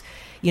it's,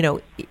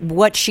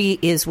 what she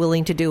is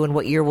willing to do and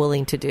what you're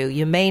willing to do.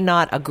 You may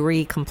not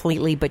agree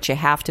completely, but you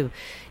have to,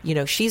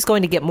 she's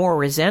going to get more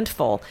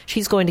resentful.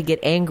 She's going to get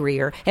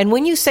angrier. And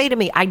when you say to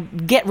me, I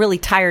get really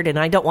tired and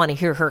I don't want to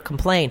hear her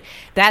complain,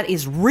 that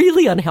is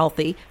really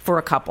unhealthy for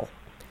a couple.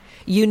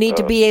 You need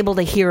to be able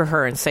to hear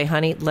her and say,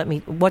 honey,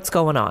 what's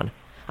going on?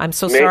 I'm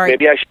so sorry.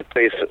 Maybe I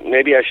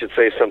should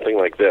say something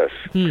like this.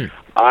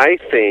 I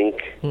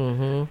think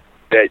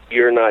that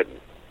you're not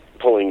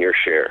pulling your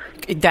share.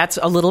 That's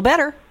a little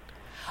better.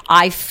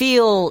 I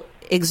feel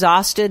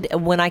exhausted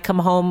when I come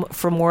home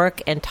from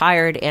work and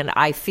tired, and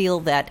I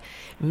feel that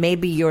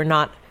maybe you're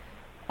not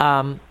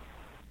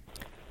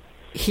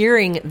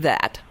hearing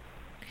that.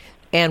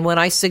 And when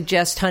I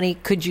suggest, honey,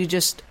 could you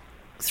just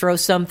throw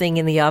something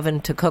in the oven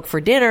to cook for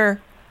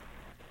dinner,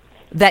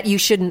 that you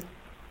shouldn't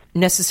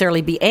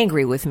necessarily be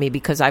angry with me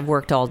because I've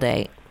worked all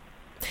day.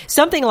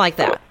 Something like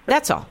that.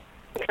 That's all.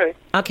 Okay.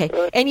 Okay.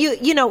 And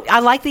you know,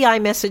 I like the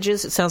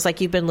iMessages. It sounds like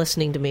you've been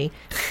listening to me.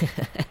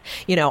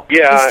 You know,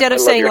 Yeah, instead of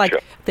I love saying your like, show.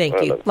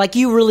 thank you, like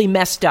you really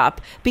messed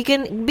up,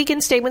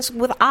 begin statements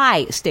with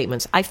I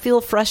statements. I feel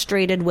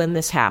frustrated when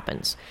this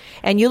happens.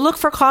 And you look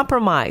for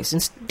compromise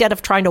instead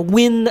of trying to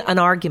win an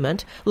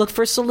argument. Look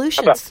for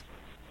solutions.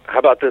 How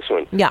about this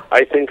one? Yeah.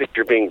 I think that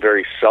you're being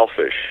very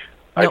selfish.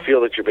 No. I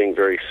feel that you're being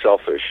very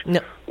selfish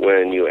No.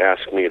 when you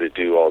ask me to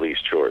do all these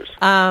chores.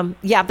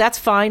 Yeah, that's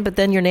fine, but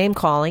then you're name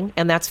calling,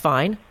 and that's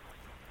fine.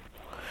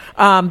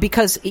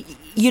 Because,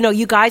 you know,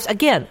 you guys,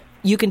 again,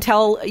 you can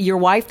tell your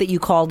wife that you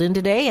called in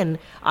today and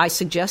I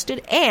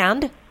suggested,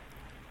 and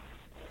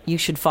you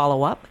should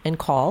follow up and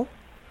call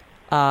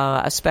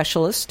a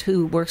specialist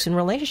who works in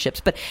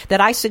relationships. But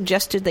that I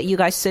suggested that you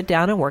guys sit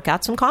down and work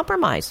out some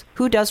compromise.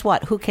 Who does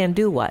what? Who can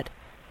do what?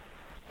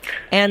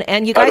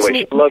 And you By guys the way,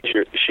 need...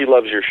 she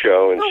loves your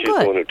show, and she's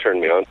good. the one who turned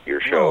me on to your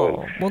show.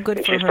 Oh, well, good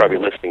and for she's her. probably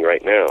listening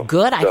right now.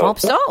 Good, I hope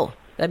so.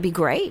 That'd be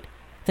great.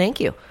 Thank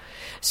you.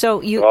 So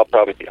you... I'll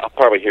probably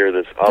hear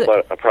this.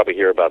 I'll probably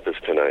hear about this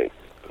tonight.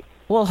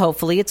 Well,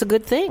 hopefully it's a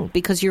good thing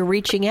because you're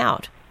reaching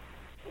out.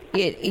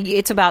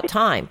 It's about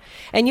time,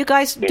 and you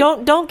guys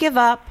don't give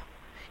up.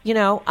 You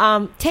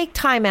know, take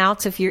time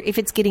outs if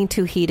it's getting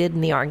too heated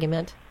in the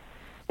argument.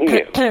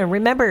 Yeah.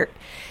 Remember,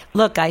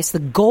 look, guys, the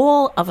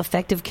goal of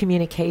effective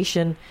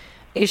communication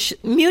is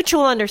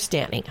mutual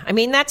understanding. I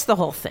mean, that's the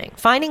whole thing.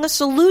 Finding a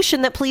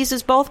solution that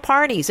pleases both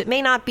parties. It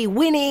may not be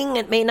winning.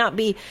 It may not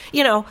be,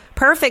 you know,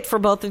 perfect for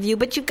both of you,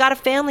 but you've got a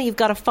family. You've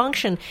got a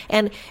function.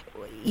 And,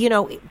 you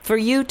know, for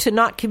you to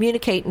not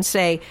communicate and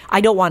say,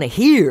 I don't want to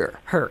hear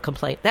her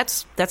complain,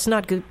 that's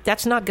not good.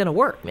 That's not going to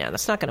work, man.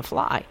 That's not going to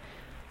fly.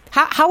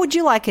 How would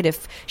you like it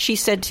if she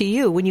said to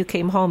you when you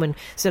came home and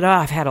said,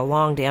 I've had a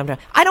long damn time.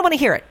 I don't want to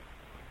hear it.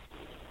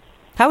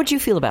 How would you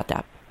feel about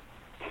that?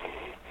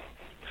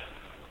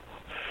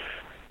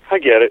 I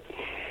get it.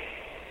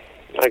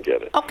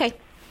 Okay.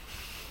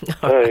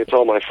 It's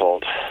all my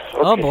fault.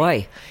 Okay. Oh,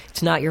 boy.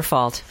 It's not your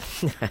fault.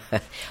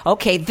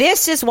 Okay,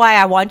 this is why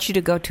I want you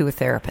to go to a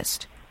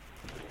therapist.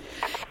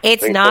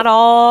 It's not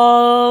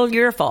all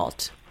your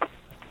fault.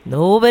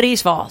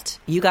 Nobody's fault.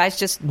 You guys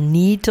just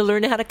need to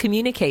learn how to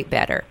communicate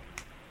better.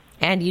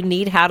 And you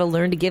need how to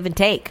learn to give and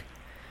take.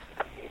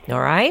 All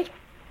right?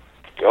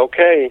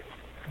 Okay.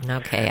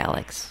 Okay,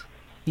 Alex.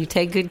 You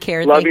take good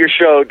care. Love your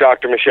show,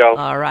 Dr. Michelle.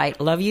 All right.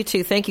 Love you,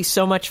 too. Thank you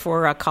so much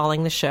for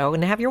calling the show.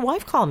 And have your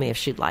wife call me if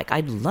she'd like.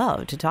 I'd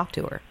love to talk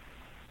to her.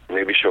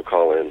 Maybe she'll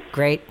call in.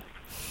 Great.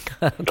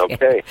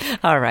 Okay.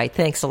 All right.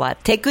 Thanks a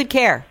lot. Take good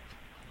care.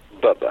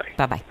 Bye-bye.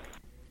 Bye-bye.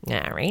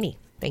 All righty.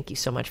 Thank you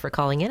so much for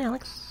calling in,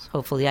 Alex.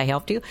 Hopefully I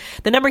helped you.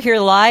 The number here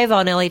live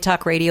on LA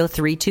Talk Radio,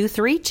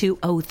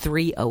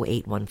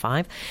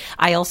 323-203-0815.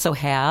 I also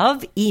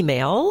have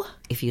email.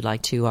 If you'd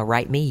like to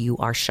write me, you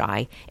are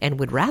shy and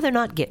would rather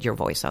not get your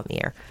voice on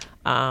the air.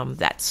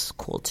 That's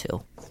cool,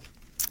 too.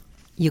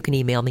 You can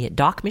email me at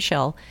Doc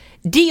Michelle,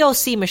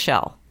 D-O-C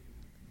Michelle,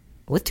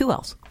 with 2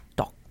 L's,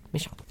 Doc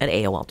Michelle, at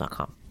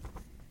AOL.com.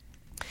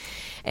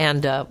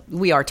 And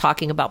we are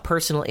talking about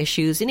personal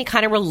issues, any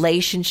kind of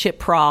relationship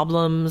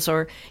problems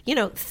or, you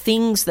know,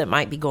 things that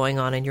might be going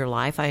on in your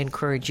life. I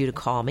encourage you to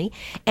call me.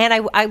 And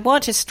I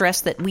want to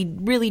stress that we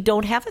really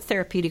don't have a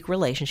therapeutic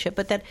relationship,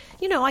 but that,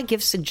 you know, I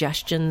give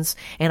suggestions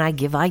and I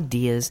give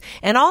ideas.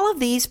 And all of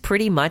these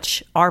pretty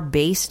much are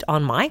based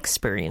on my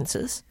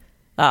experiences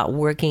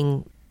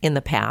working in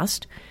the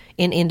past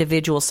in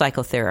individual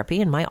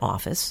psychotherapy in my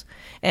office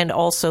and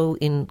also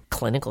in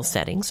clinical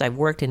settings. I've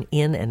worked in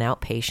and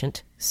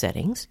outpatient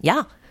settings.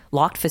 Yeah,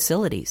 locked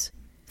facilities.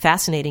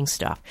 Fascinating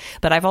stuff.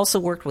 But I've also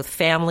worked with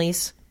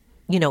families,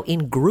 you know,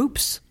 in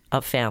groups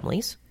of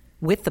families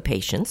with the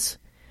patients,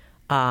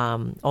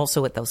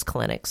 also at those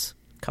clinics,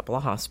 a couple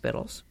of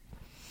hospitals.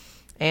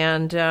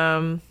 And,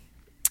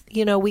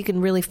 you know, we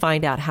can really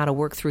find out how to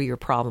work through your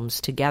problems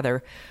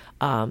together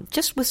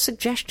just with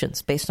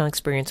suggestions based on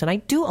experience. And I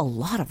do a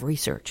lot of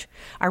research.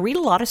 I read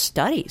a lot of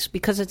studies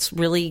because it's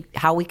really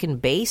how we can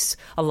base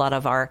a lot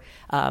of our,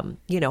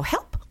 you know,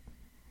 help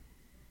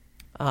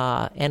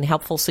and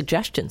helpful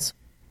suggestions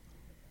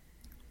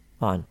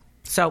on.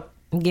 So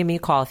give me a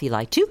call if you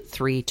like to,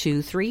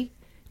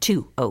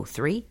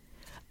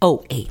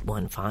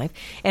 323-203-0815.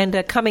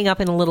 And coming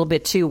up in a little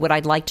bit, too, what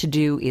I'd like to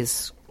do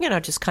is, you know,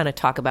 just kind of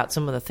talk about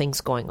some of the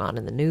things going on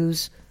in the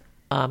news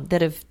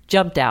that have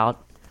jumped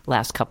out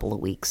last couple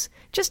of weeks.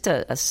 Just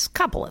a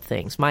couple of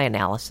things. My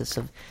analysis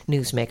of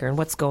Newsmaker and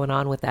what's going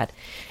on with that.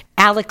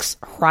 Alex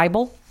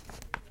Hreibel.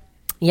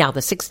 Yeah, the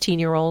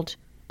 16-year-old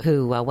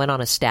who went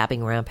on a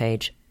stabbing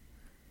rampage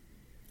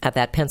at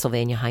that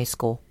Pennsylvania high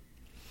school.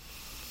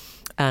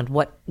 And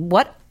what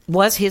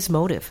was his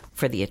motive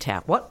for the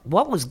attack? What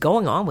was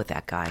going on with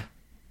that guy?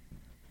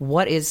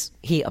 What is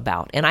he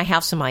about? And I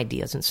have some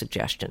ideas and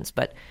suggestions,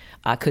 but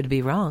I could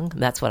be wrong.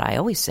 That's what I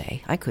always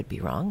say. I could be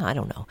wrong. I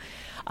don't know.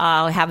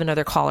 I have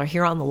another caller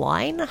here on the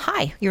line.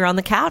 Hi, you're on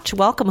the couch.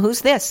 Welcome.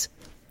 Who's this?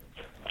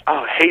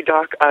 Oh, hey,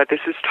 Doc.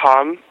 This is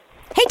Tom.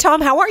 Hey,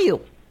 Tom. How are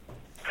you?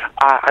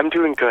 I'm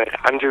doing good.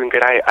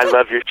 I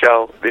love your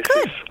show. This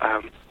Good. is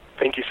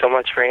Thank you so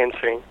much for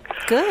answering.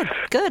 Good.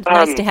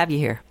 Nice to have you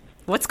here.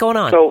 What's going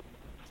on? So,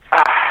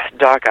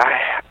 Doc,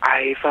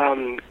 I'm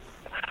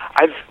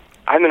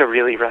in a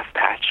really rough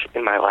patch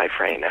in my life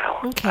right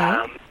now. Okay.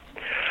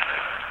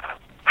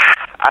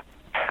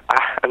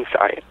 I'm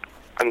sorry.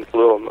 I'm a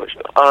little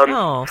emotional.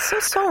 Oh, so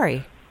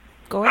sorry.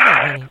 Go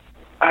ahead,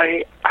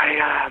 honey.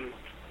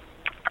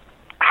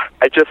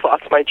 I just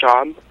lost my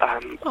job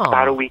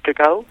about a week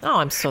ago. Oh,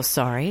 I'm so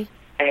sorry.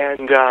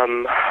 And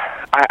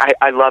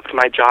I loved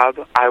my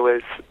job. I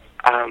was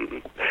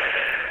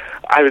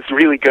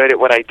really good at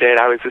what I did.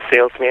 I was a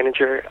sales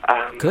manager.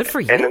 Good for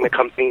you. And then the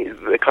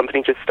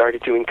company just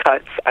started doing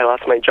cuts. I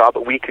lost my job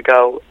a week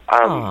ago.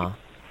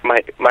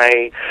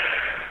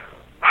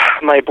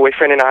 My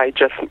boyfriend and I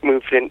just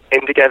moved in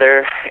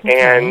together,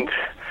 and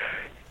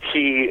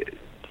he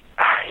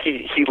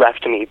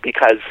left me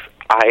because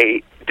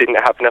I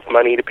didn't have enough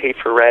money to pay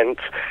for rent.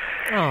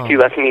 Oh. He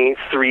left me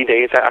 3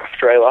 days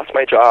after I lost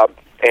my job,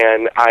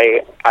 and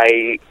I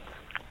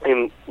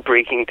am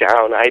breaking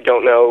down. I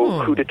don't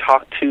know who to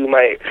talk to.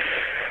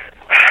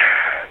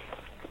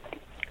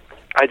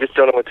 I just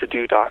don't know what to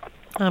do, Doc.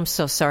 I'm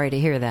so sorry to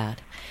hear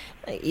that.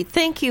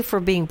 Thank you for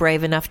being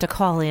brave enough to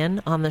call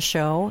in on the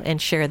show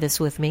and share this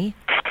with me.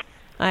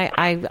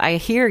 I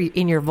hear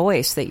in your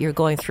voice that you're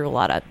going through a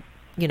lot of,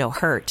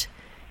 hurt.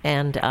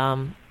 And,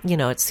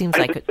 it seems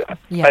like...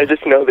 I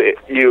just know that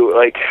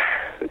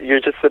you're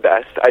just the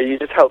best. You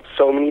just help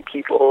so many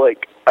people.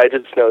 I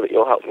just know that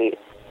you'll help me.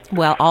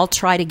 Well, I'll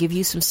try to give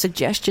you some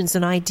suggestions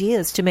and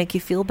ideas to make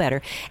you feel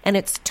better. And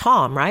it's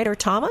Tom, right? Or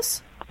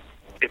Thomas?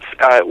 It's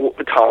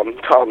Tom.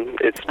 Tom,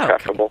 it's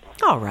preferable.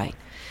 All right.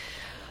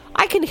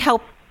 I can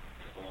help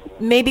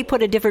maybe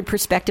put a different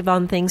perspective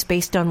on things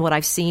based on what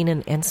I've seen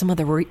and some of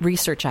the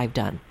research I've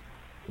done.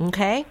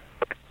 Okay?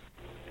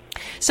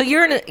 So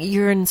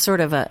you're in sort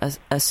of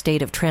a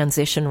state of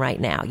transition right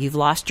now. You've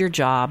lost your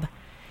job,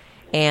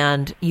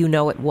 and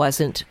it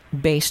wasn't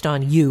based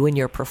on you and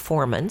your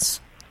performance.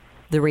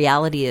 The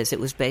reality is it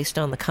was based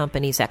on the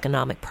company's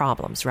economic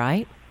problems,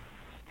 right?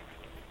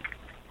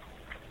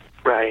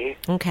 Right.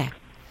 Okay.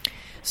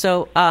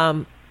 So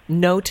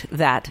note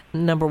that,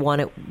 number one,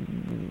 it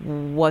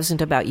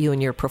wasn't about you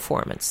and your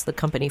performance. The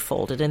company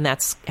folded, and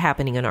that's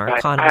happening in our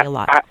economy a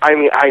lot.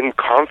 I'm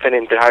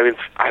confident that I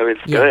was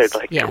good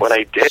at what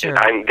I did. Sure.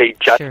 They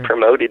just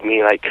promoted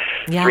me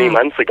 3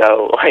 months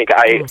ago. I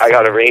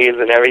got a raise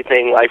and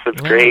everything. Life was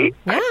great.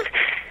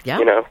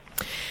 Yeah.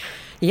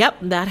 Yep,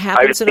 that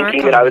happens in our economy. I was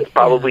thinking that I was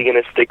probably going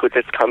to stick with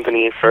this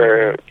company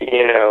for,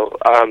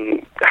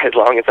 as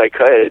long as I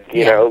could,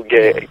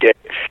 get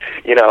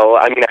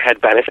I had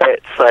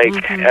benefits,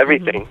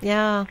 everything.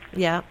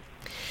 Yeah.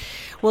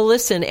 Well,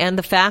 listen, and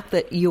the fact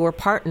that your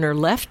partner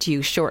left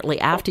you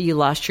shortly after you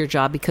lost your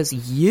job because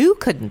you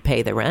couldn't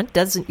pay the rent,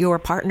 doesn't your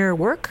partner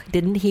work?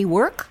 Didn't he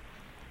work?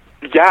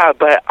 Yeah,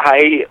 but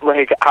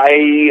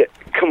I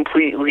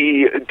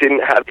completely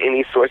didn't have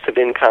any source of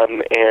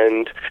income,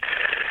 and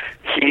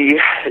he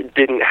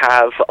didn't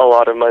have a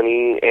lot of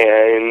money,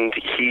 and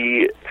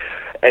he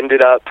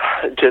ended up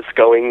just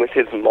going with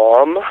his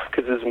mom,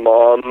 because his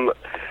mom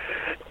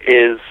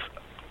is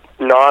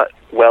not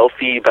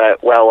wealthy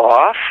but well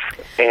off,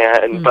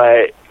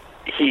 but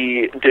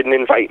he didn't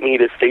invite me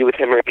to stay with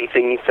him or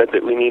anything. He said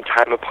that we need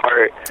time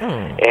apart,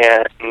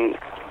 and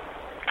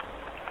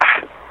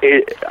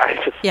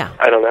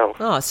I don't know.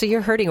 Oh, so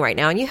you're hurting right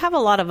now, and you have a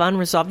lot of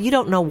unresolved. You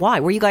don't know why.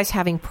 Were you guys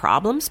having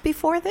problems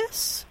before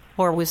this?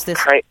 Or was this...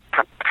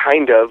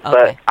 Kind of,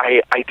 but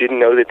I didn't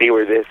know that they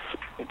were this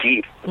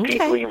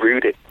deeply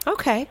rooted.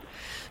 Okay.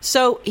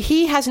 So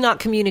he has not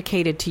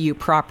communicated to you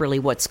properly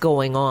what's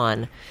going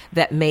on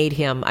that made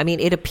him...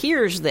 it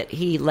appears that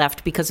he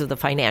left because of the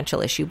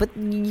financial issue, but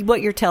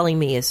what you're telling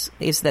me is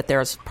that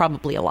there's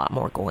probably a lot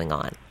more going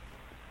on.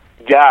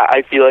 Yeah,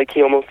 I feel like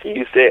he almost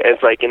used it as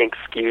an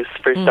excuse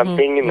for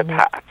something in the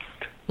past.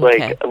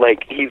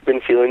 He's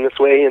been feeling this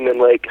way, and then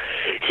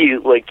he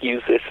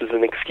used this as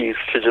an excuse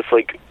to just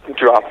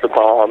drop the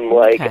bomb,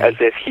 as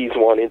if he's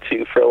wanted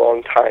to for a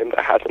long time,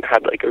 but hasn't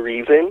had a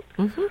reason.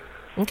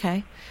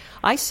 Okay,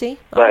 I see.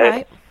 All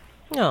right.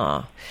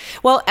 Oh,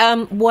 well,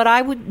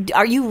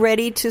 are you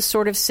ready to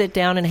sort of sit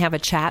down and have a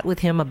chat with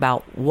him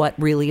about what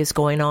really is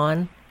going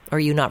on? Or are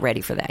you not ready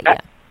for that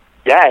yet?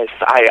 Yes,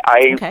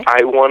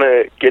 I want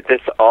to get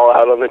this all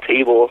out on the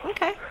table.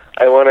 Okay.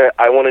 I want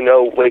to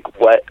know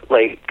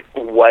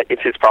what is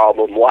his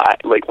problem?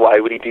 Why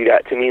would he do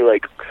that to me?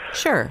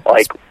 Sure.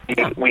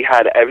 We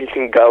had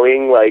everything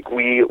going.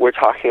 We were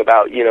talking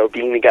about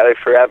being together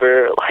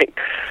forever.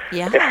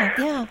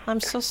 Yeah. I'm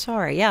so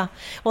sorry. Yeah.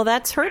 Well,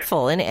 that's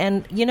hurtful.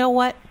 And you know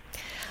what?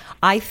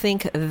 I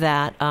think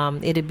that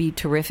it'd be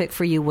terrific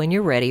for you when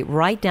you're ready.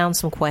 Write down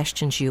some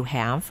questions you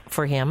have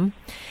for him,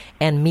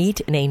 and meet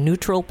in a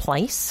neutral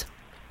place.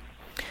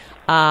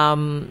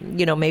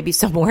 Maybe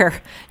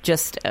somewhere,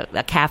 just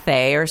a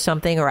cafe or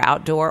something, or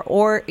outdoor,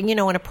 or, in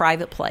a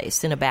private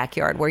place, in a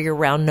backyard where you're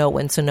around no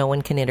one, so no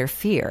one can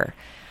interfere.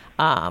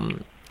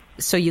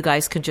 So you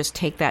guys can just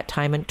take that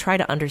time and try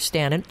to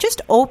understand and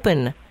just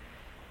open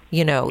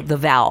the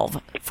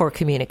valve for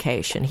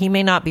communication. He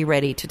may not be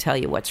ready to tell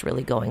you what's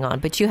really going on,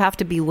 but you have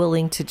to be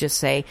willing to just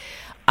say,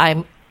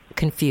 I'm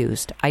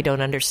confused. I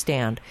don't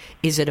understand.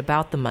 Is it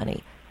about the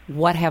money?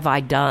 What have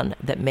I done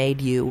that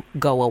made you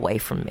go away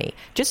from me?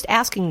 Just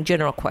asking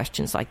general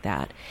questions like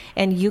that.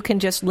 And you can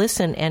just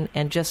listen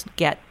and just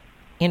get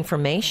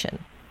information.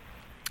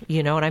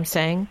 You know what I'm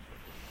saying?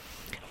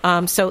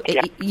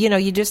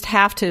 You just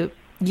have to,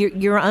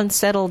 you're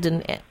unsettled,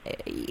 and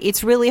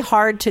it's really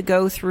hard to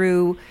go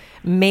through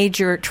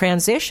major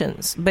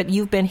transitions, but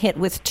you've been hit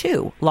with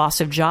 2,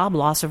 loss of job,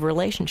 loss of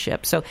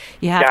relationship. So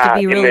you have to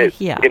be really,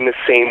 in the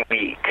same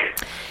week.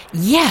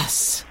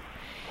 Yes.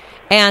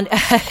 And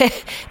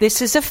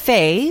this is a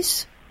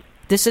phase.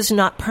 This is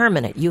not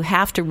permanent. You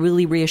have to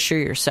really reassure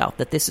yourself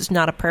that this is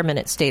not a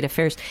permanent state of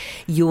affairs.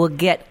 You will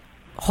get,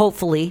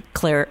 hopefully,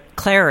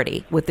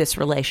 clarity with this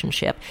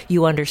relationship.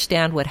 You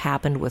understand what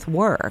happened with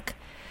work.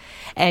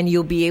 And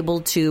you'll be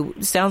able to,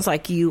 sounds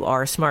like you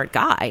are a smart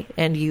guy,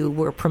 and you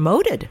were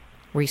promoted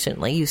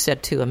recently, you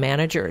said, to a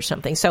manager or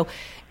something. So,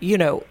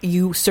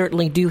 you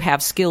certainly do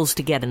have skills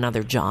to get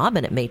another job,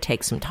 and it may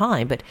take some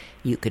time, but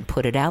you could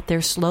put it out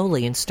there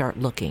slowly and start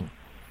looking.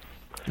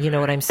 You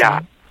know what I'm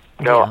saying?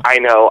 Yeah. No, yeah. I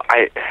know.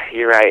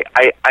 You're right.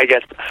 I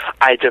guess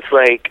I just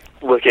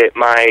look at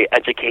my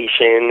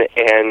education,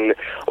 and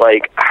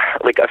like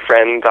a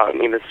friend got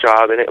me this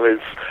job, and it was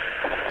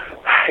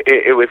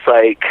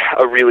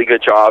a really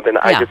good job, and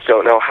I just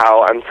don't know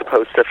how I'm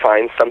supposed to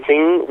find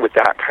something with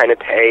that kind of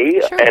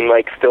pay and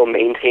still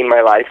maintain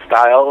my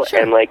lifestyle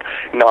and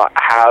not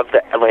have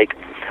the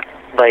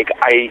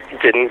I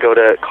didn't go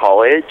to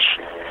college,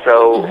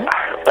 so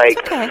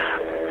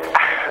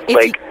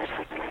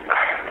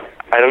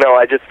I don't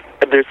know.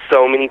 There's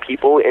so many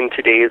people in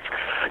today's,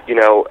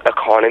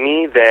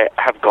 economy that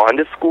have gone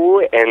to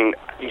school and,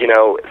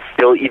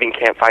 still even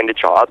can't find a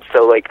job.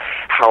 So,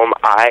 how am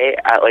I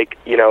at,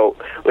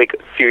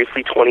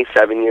 seriously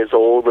 27 years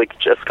old,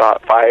 just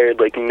got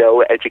fired,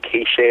 no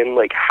education,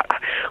 who's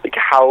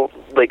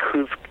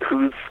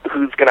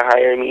going to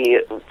hire me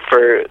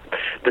for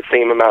the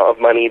same amount of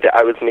money that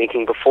I was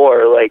making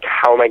before?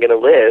 How am I going to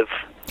live?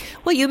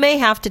 Well, you may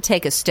have to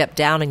take a step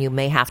down, and you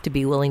may have to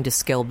be willing to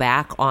scale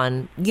back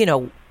on,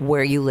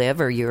 where you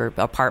live or your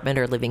apartment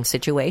or living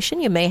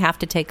situation. You may have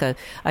to take a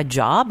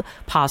job,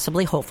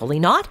 possibly, hopefully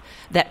not,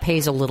 that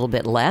pays a little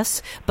bit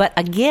less. But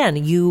again,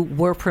 you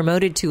were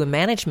promoted to a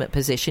management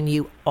position.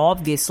 You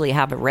obviously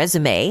have a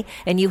resume,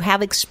 and you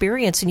have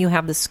experience, and you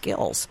have the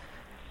skills.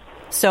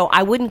 So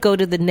I wouldn't go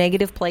to the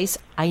negative place.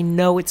 I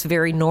know it's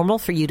very normal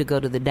for you to go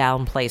to the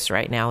down place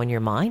right now in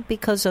your mind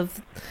because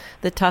of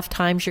the tough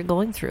times you're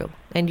going through,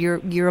 and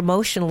you're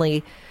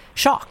emotionally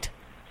shocked.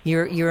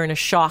 You're in a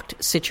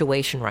shocked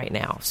situation right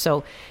now.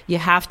 So you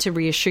have to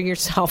reassure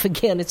yourself,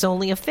 again, it's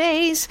only a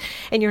phase,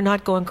 and you're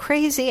not going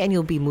crazy, and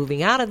you'll be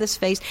moving out of this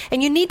phase,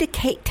 and you need to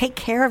take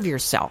care of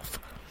yourself.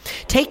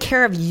 Take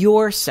care of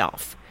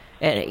yourself.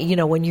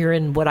 When you're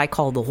in what I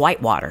call the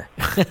whitewater,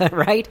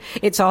 right?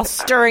 It's all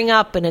stirring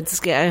up, and it's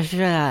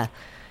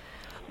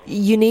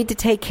you need to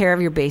take care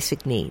of your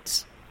basic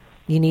needs.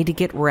 You need to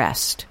get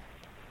rest.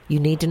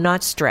 You need to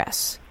not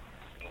stress.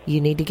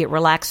 You need to get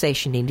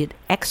relaxation. You need to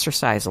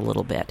exercise a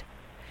little bit,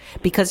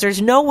 because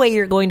there's no way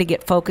you're going to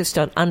get focused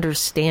on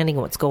understanding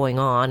what's going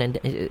on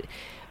and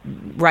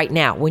right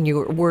now when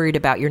you're worried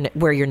about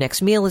where your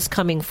next meal is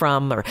coming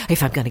from, or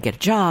if I'm going to get a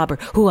job, or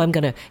who I'm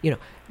going to,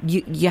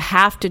 you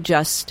have to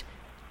just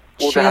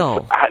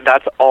chill.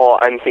 That's all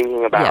I'm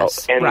thinking about.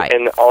 Yes, and right.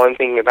 And all I'm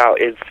thinking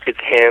about is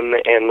him,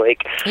 and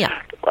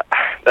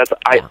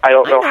I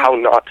don't know how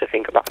not to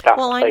think about that.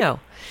 Well, I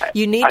know.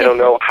 You need. I don't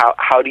know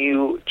how do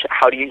you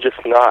just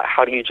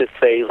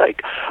say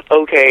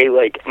okay,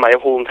 my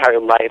whole entire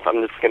life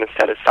I'm just going to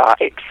set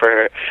aside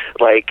for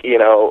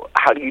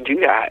how do you do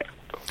that?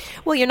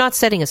 Well, you're not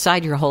setting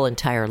aside your whole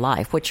entire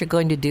life. What you're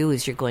going to do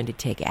is you're going to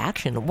take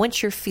action.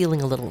 Once you're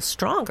feeling a little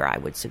stronger, I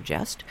would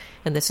suggest,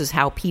 and this is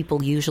how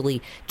people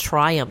usually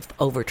triumph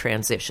over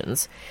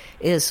transitions,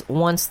 is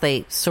once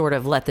they sort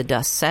of let the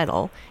dust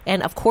settle,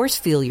 and of course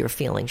feel your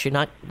feelings. You're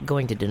not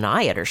going to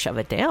deny it or shove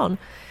it down.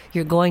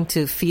 You're going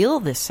to feel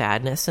this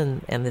sadness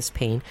and this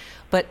pain.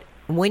 But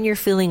when you're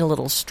feeling a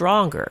little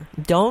stronger,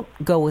 don't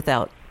go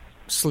without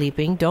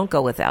sleeping. Don't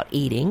go without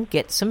eating.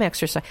 Get some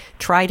exercise.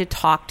 Try to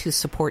talk to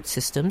support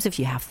systems if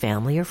you have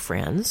family or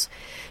friends.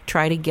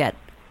 Try to get,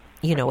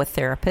 a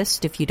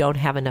therapist. If you don't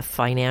have enough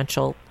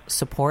financial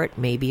support,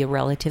 maybe a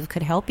relative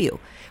could help you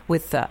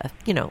with,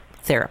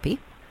 therapy,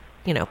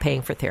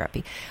 paying for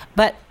therapy.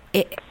 But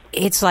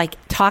it's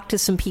talk to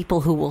some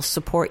people who will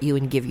support you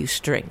and give you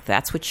strength.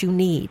 That's what you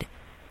need.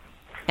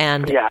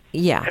 And I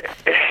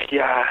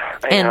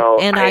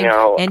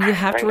know. And you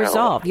have to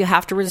resolve. You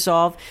have to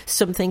resolve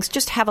some things.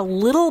 Just have a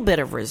little bit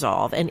of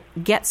resolve and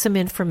get some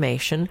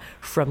information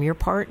from your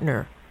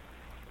partner.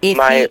 The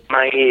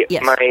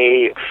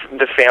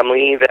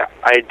family that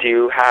I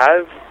do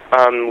have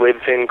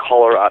lives in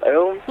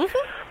Colorado.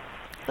 Mm-hmm.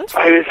 That's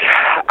fine.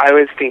 I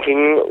was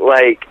thinking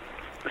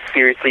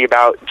seriously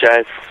about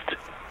just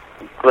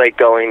like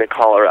going to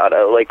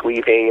Colorado, like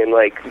leaving and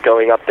like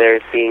going up there,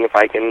 seeing if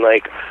I can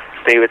like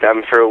stay with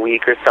them for a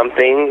week or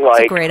something.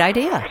 Like, it's a great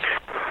idea.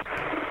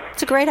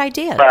 It's a great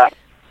idea. But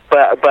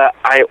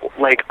I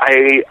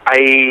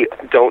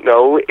don't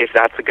know if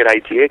that's a good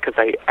idea, because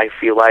I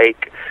feel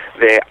like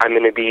that I'm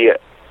going to be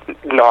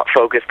not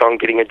focused on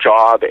getting a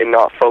job and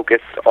not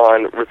focused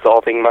on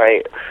resolving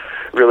my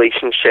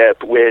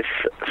relationship with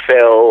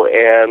Phil,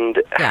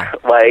 and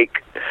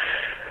like,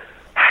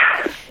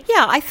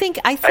 yeah, I think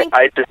I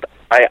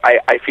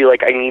feel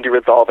like I need to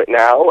resolve it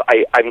now.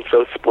 I'm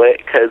so split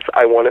because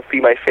I want to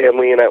see my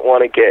family and I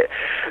want to get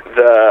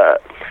the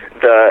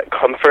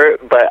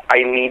comfort, but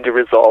I need to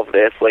resolve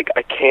this. Like,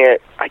 I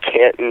can't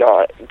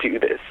not do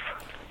this.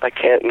 I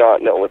can't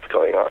not know what's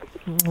going on.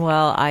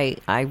 Well, I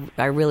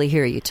really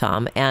hear you,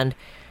 Tom, and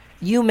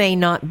you may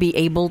not be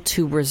able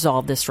to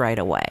resolve this right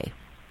away.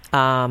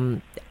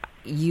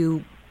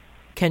 You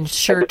can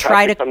sure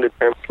try to come to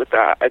terms with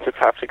that. I just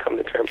have to come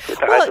to terms with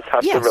that. Well, I just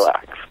have to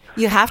relax.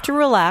 You have to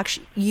relax.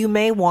 You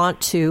may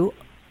want to.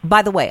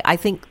 By the way, I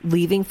think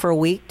leaving for a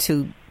week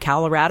to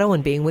Colorado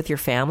and being with your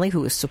family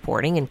who is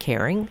supporting and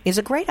caring is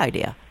a great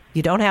idea.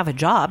 You don't have a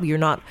job. You're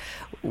not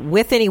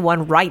with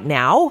anyone right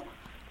now.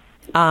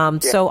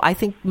 So I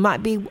think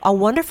might be a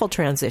wonderful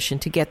transition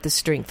to get the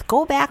strength.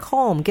 Go back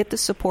home. Get the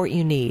support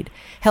you need.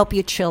 Help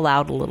you chill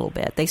out a little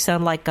bit. They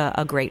sound like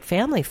a great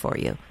family for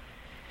you.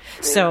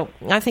 So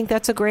I think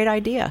that's a great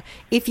idea.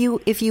 If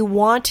you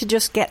want to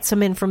just get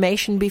some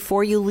information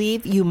before you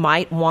leave, you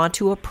might want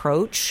to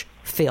approach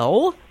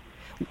Phil,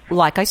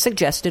 like I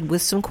suggested,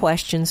 with some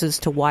questions as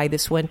to why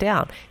this went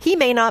down. He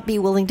may not be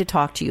willing to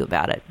talk to you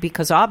about it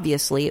because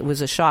obviously it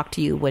was a shock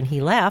to you when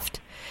he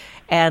left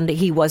and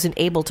he wasn't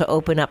able to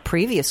open up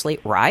previously,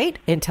 right,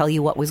 and tell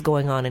you what was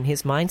going on in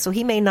his mind. So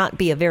he may not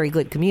be a very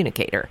good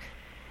communicator.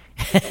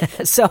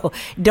 So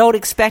don't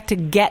expect to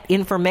get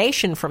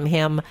information from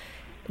him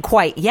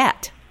quite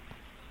yet.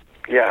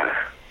 Yeah.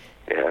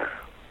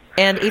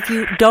 And if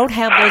you don't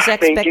have those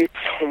thank you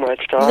so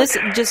much, Doc.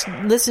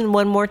 Listen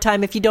one more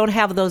time. If you don't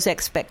have those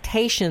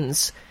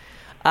expectations,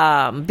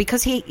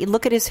 because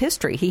look at his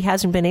history, he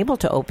hasn't been able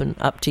to open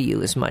up to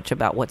you as much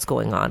about what's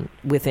going on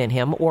within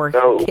him,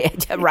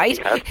 right?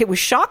 Yeah. It was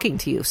shocking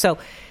to you. So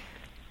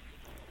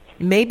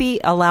maybe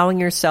allowing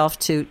yourself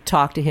to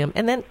talk to him,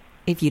 and then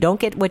if you don't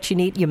get what you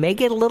need, you may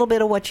get a little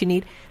bit of what you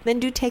need. Then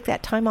do take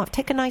that time off.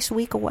 Take a nice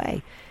week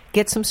away.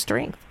 Get some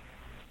strength.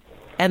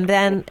 And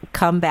then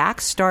come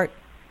back, start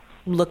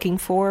looking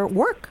for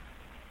work.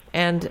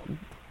 And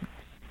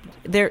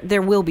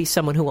there will be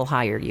someone who will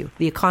hire you.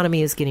 The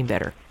economy is getting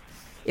better.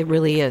 It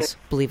really is,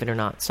 believe it or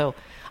not. So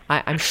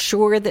I'm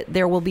sure that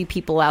there will be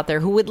people out there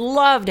who would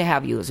love to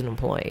have you as an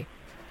employee.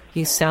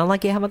 You sound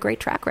like you have a great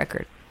track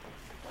record.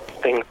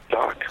 Thanks,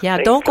 Doc. Yeah,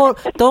 don't go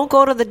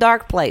to the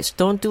dark place.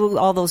 Don't do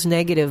all those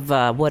negative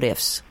what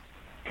ifs.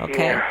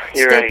 Okay, yeah,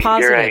 stay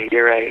positive.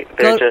 You're right.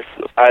 They're just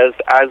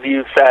as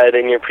you said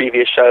in your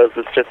previous shows.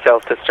 It's just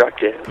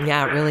self-destructive.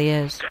 Yeah, it really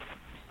is.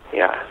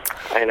 Yeah,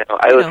 I know.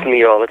 I listen to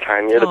you all the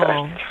time. You're the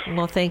best.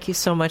 Well, thank you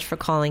so much for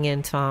calling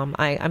in, Tom.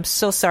 I'm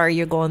so sorry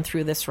you're going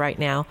through this right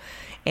now,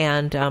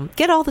 and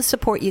get all the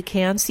support you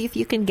can. See if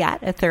you can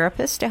get a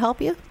therapist to help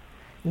you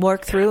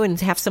work through and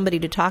have somebody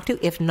to talk to.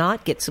 If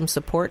not, get some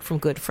support from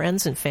good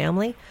friends and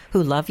family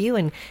who love you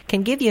and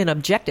can give you an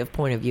objective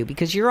point of view,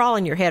 because you're all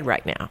in your head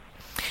right now.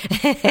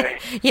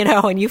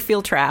 And you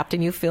feel trapped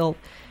and you feel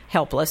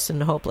helpless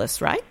and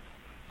hopeless, right?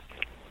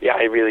 Yeah,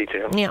 I really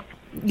do. Yeah,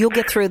 you'll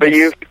get through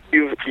this.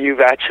 But you've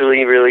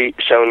actually really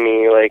shown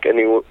me like a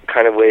new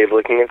kind of way of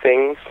looking at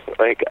things.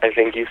 Like, I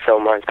thank you so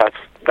much.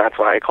 That's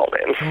why I called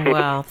in.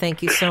 Well,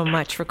 thank you so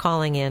much for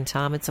calling in,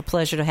 Tom. It's a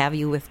pleasure to have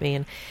you with me,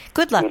 and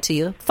good luck to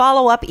you.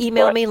 Follow up,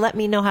 email me, let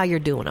me know how you're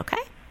doing,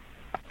 okay?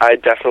 I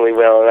definitely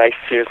will, and I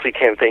seriously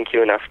can't thank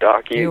you enough,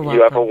 Doc. You're welcome.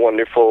 You have a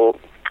wonderful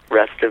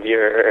rest of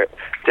your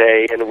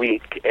day and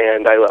week,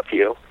 and I love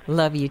you.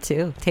 Love you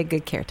too. Take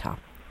good care, Tom.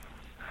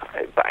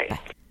 Bye.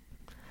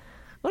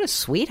 What a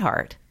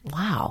sweetheart.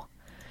 Wow.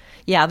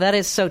 Yeah, that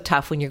is so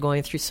tough when you're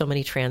going through so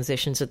many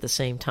transitions at the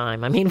same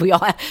time. I mean,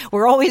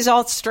 we're always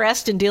all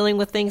stressed and dealing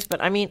with things,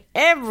 but I mean,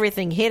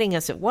 everything hitting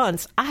us at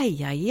once.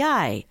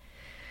 Ay.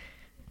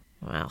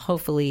 Well,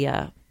 hopefully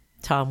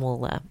Tom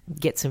will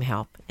get some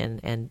help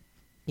and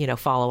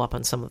follow up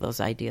on some of those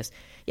ideas.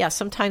 Yeah,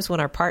 sometimes when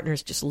our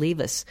partners just leave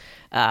us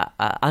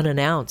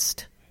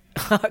unannounced,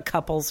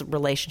 couples,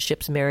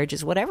 relationships,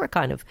 marriages, whatever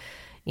kind of,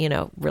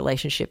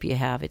 relationship you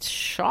have, it's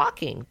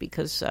shocking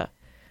because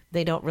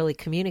they don't really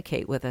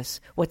communicate with us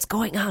what's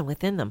going on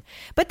within them.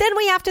 But then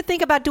we have to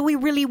think about, do we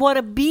really want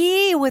to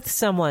be with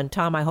someone,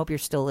 Tom, I hope you're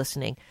still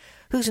listening,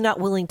 who's not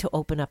willing to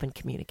open up and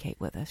communicate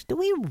with us? Do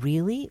we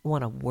really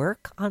want to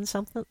work on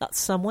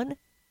someone?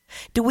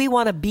 Do we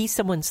want to be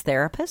someone's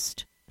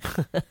therapist?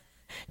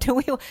 Do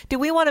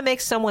we want to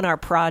make someone our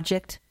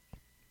project?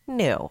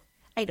 No,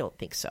 I don't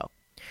think so.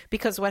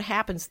 Because what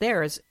happens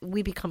there is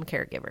we become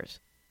caregivers.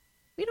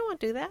 We don't want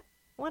to do that.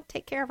 We want to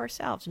take care of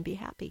ourselves and be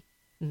happy.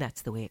 And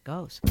that's the way it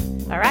goes.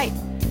 All right.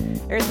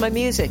 There's my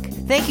music.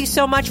 Thank you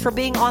so much for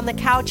being on the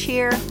couch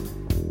here.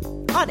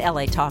 on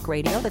LA Talk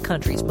Radio, the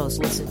country's most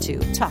listened to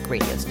talk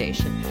radio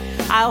station.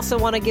 I also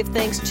want to give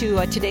thanks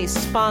to today's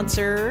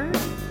sponsor,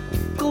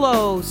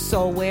 Glow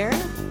Soulwear.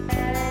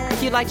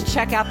 If you'd like to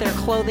check out their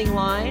clothing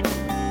line,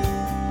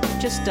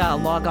 just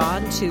log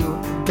on to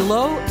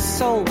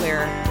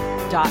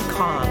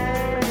glowsoulwear.com.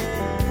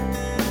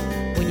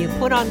 When you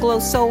put on Glow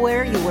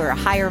Soulwear, you wear a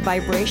higher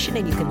vibration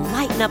and you can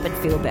lighten up and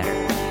feel better.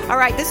 All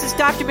right, this is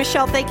Dr.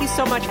 Michelle. Thank you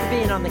so much for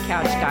being on the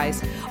couch,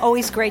 guys.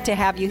 Always great to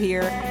have you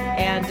here.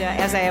 And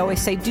as I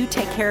always say, do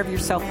take care of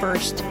yourself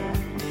first,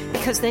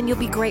 because then you'll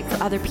be great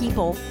for other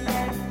people.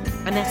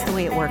 And that's the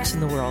way it works in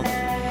the world.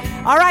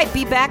 All right,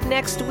 be back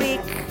next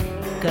week.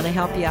 Gonna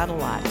help you out a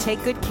lot.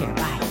 Take good care.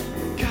 Bye.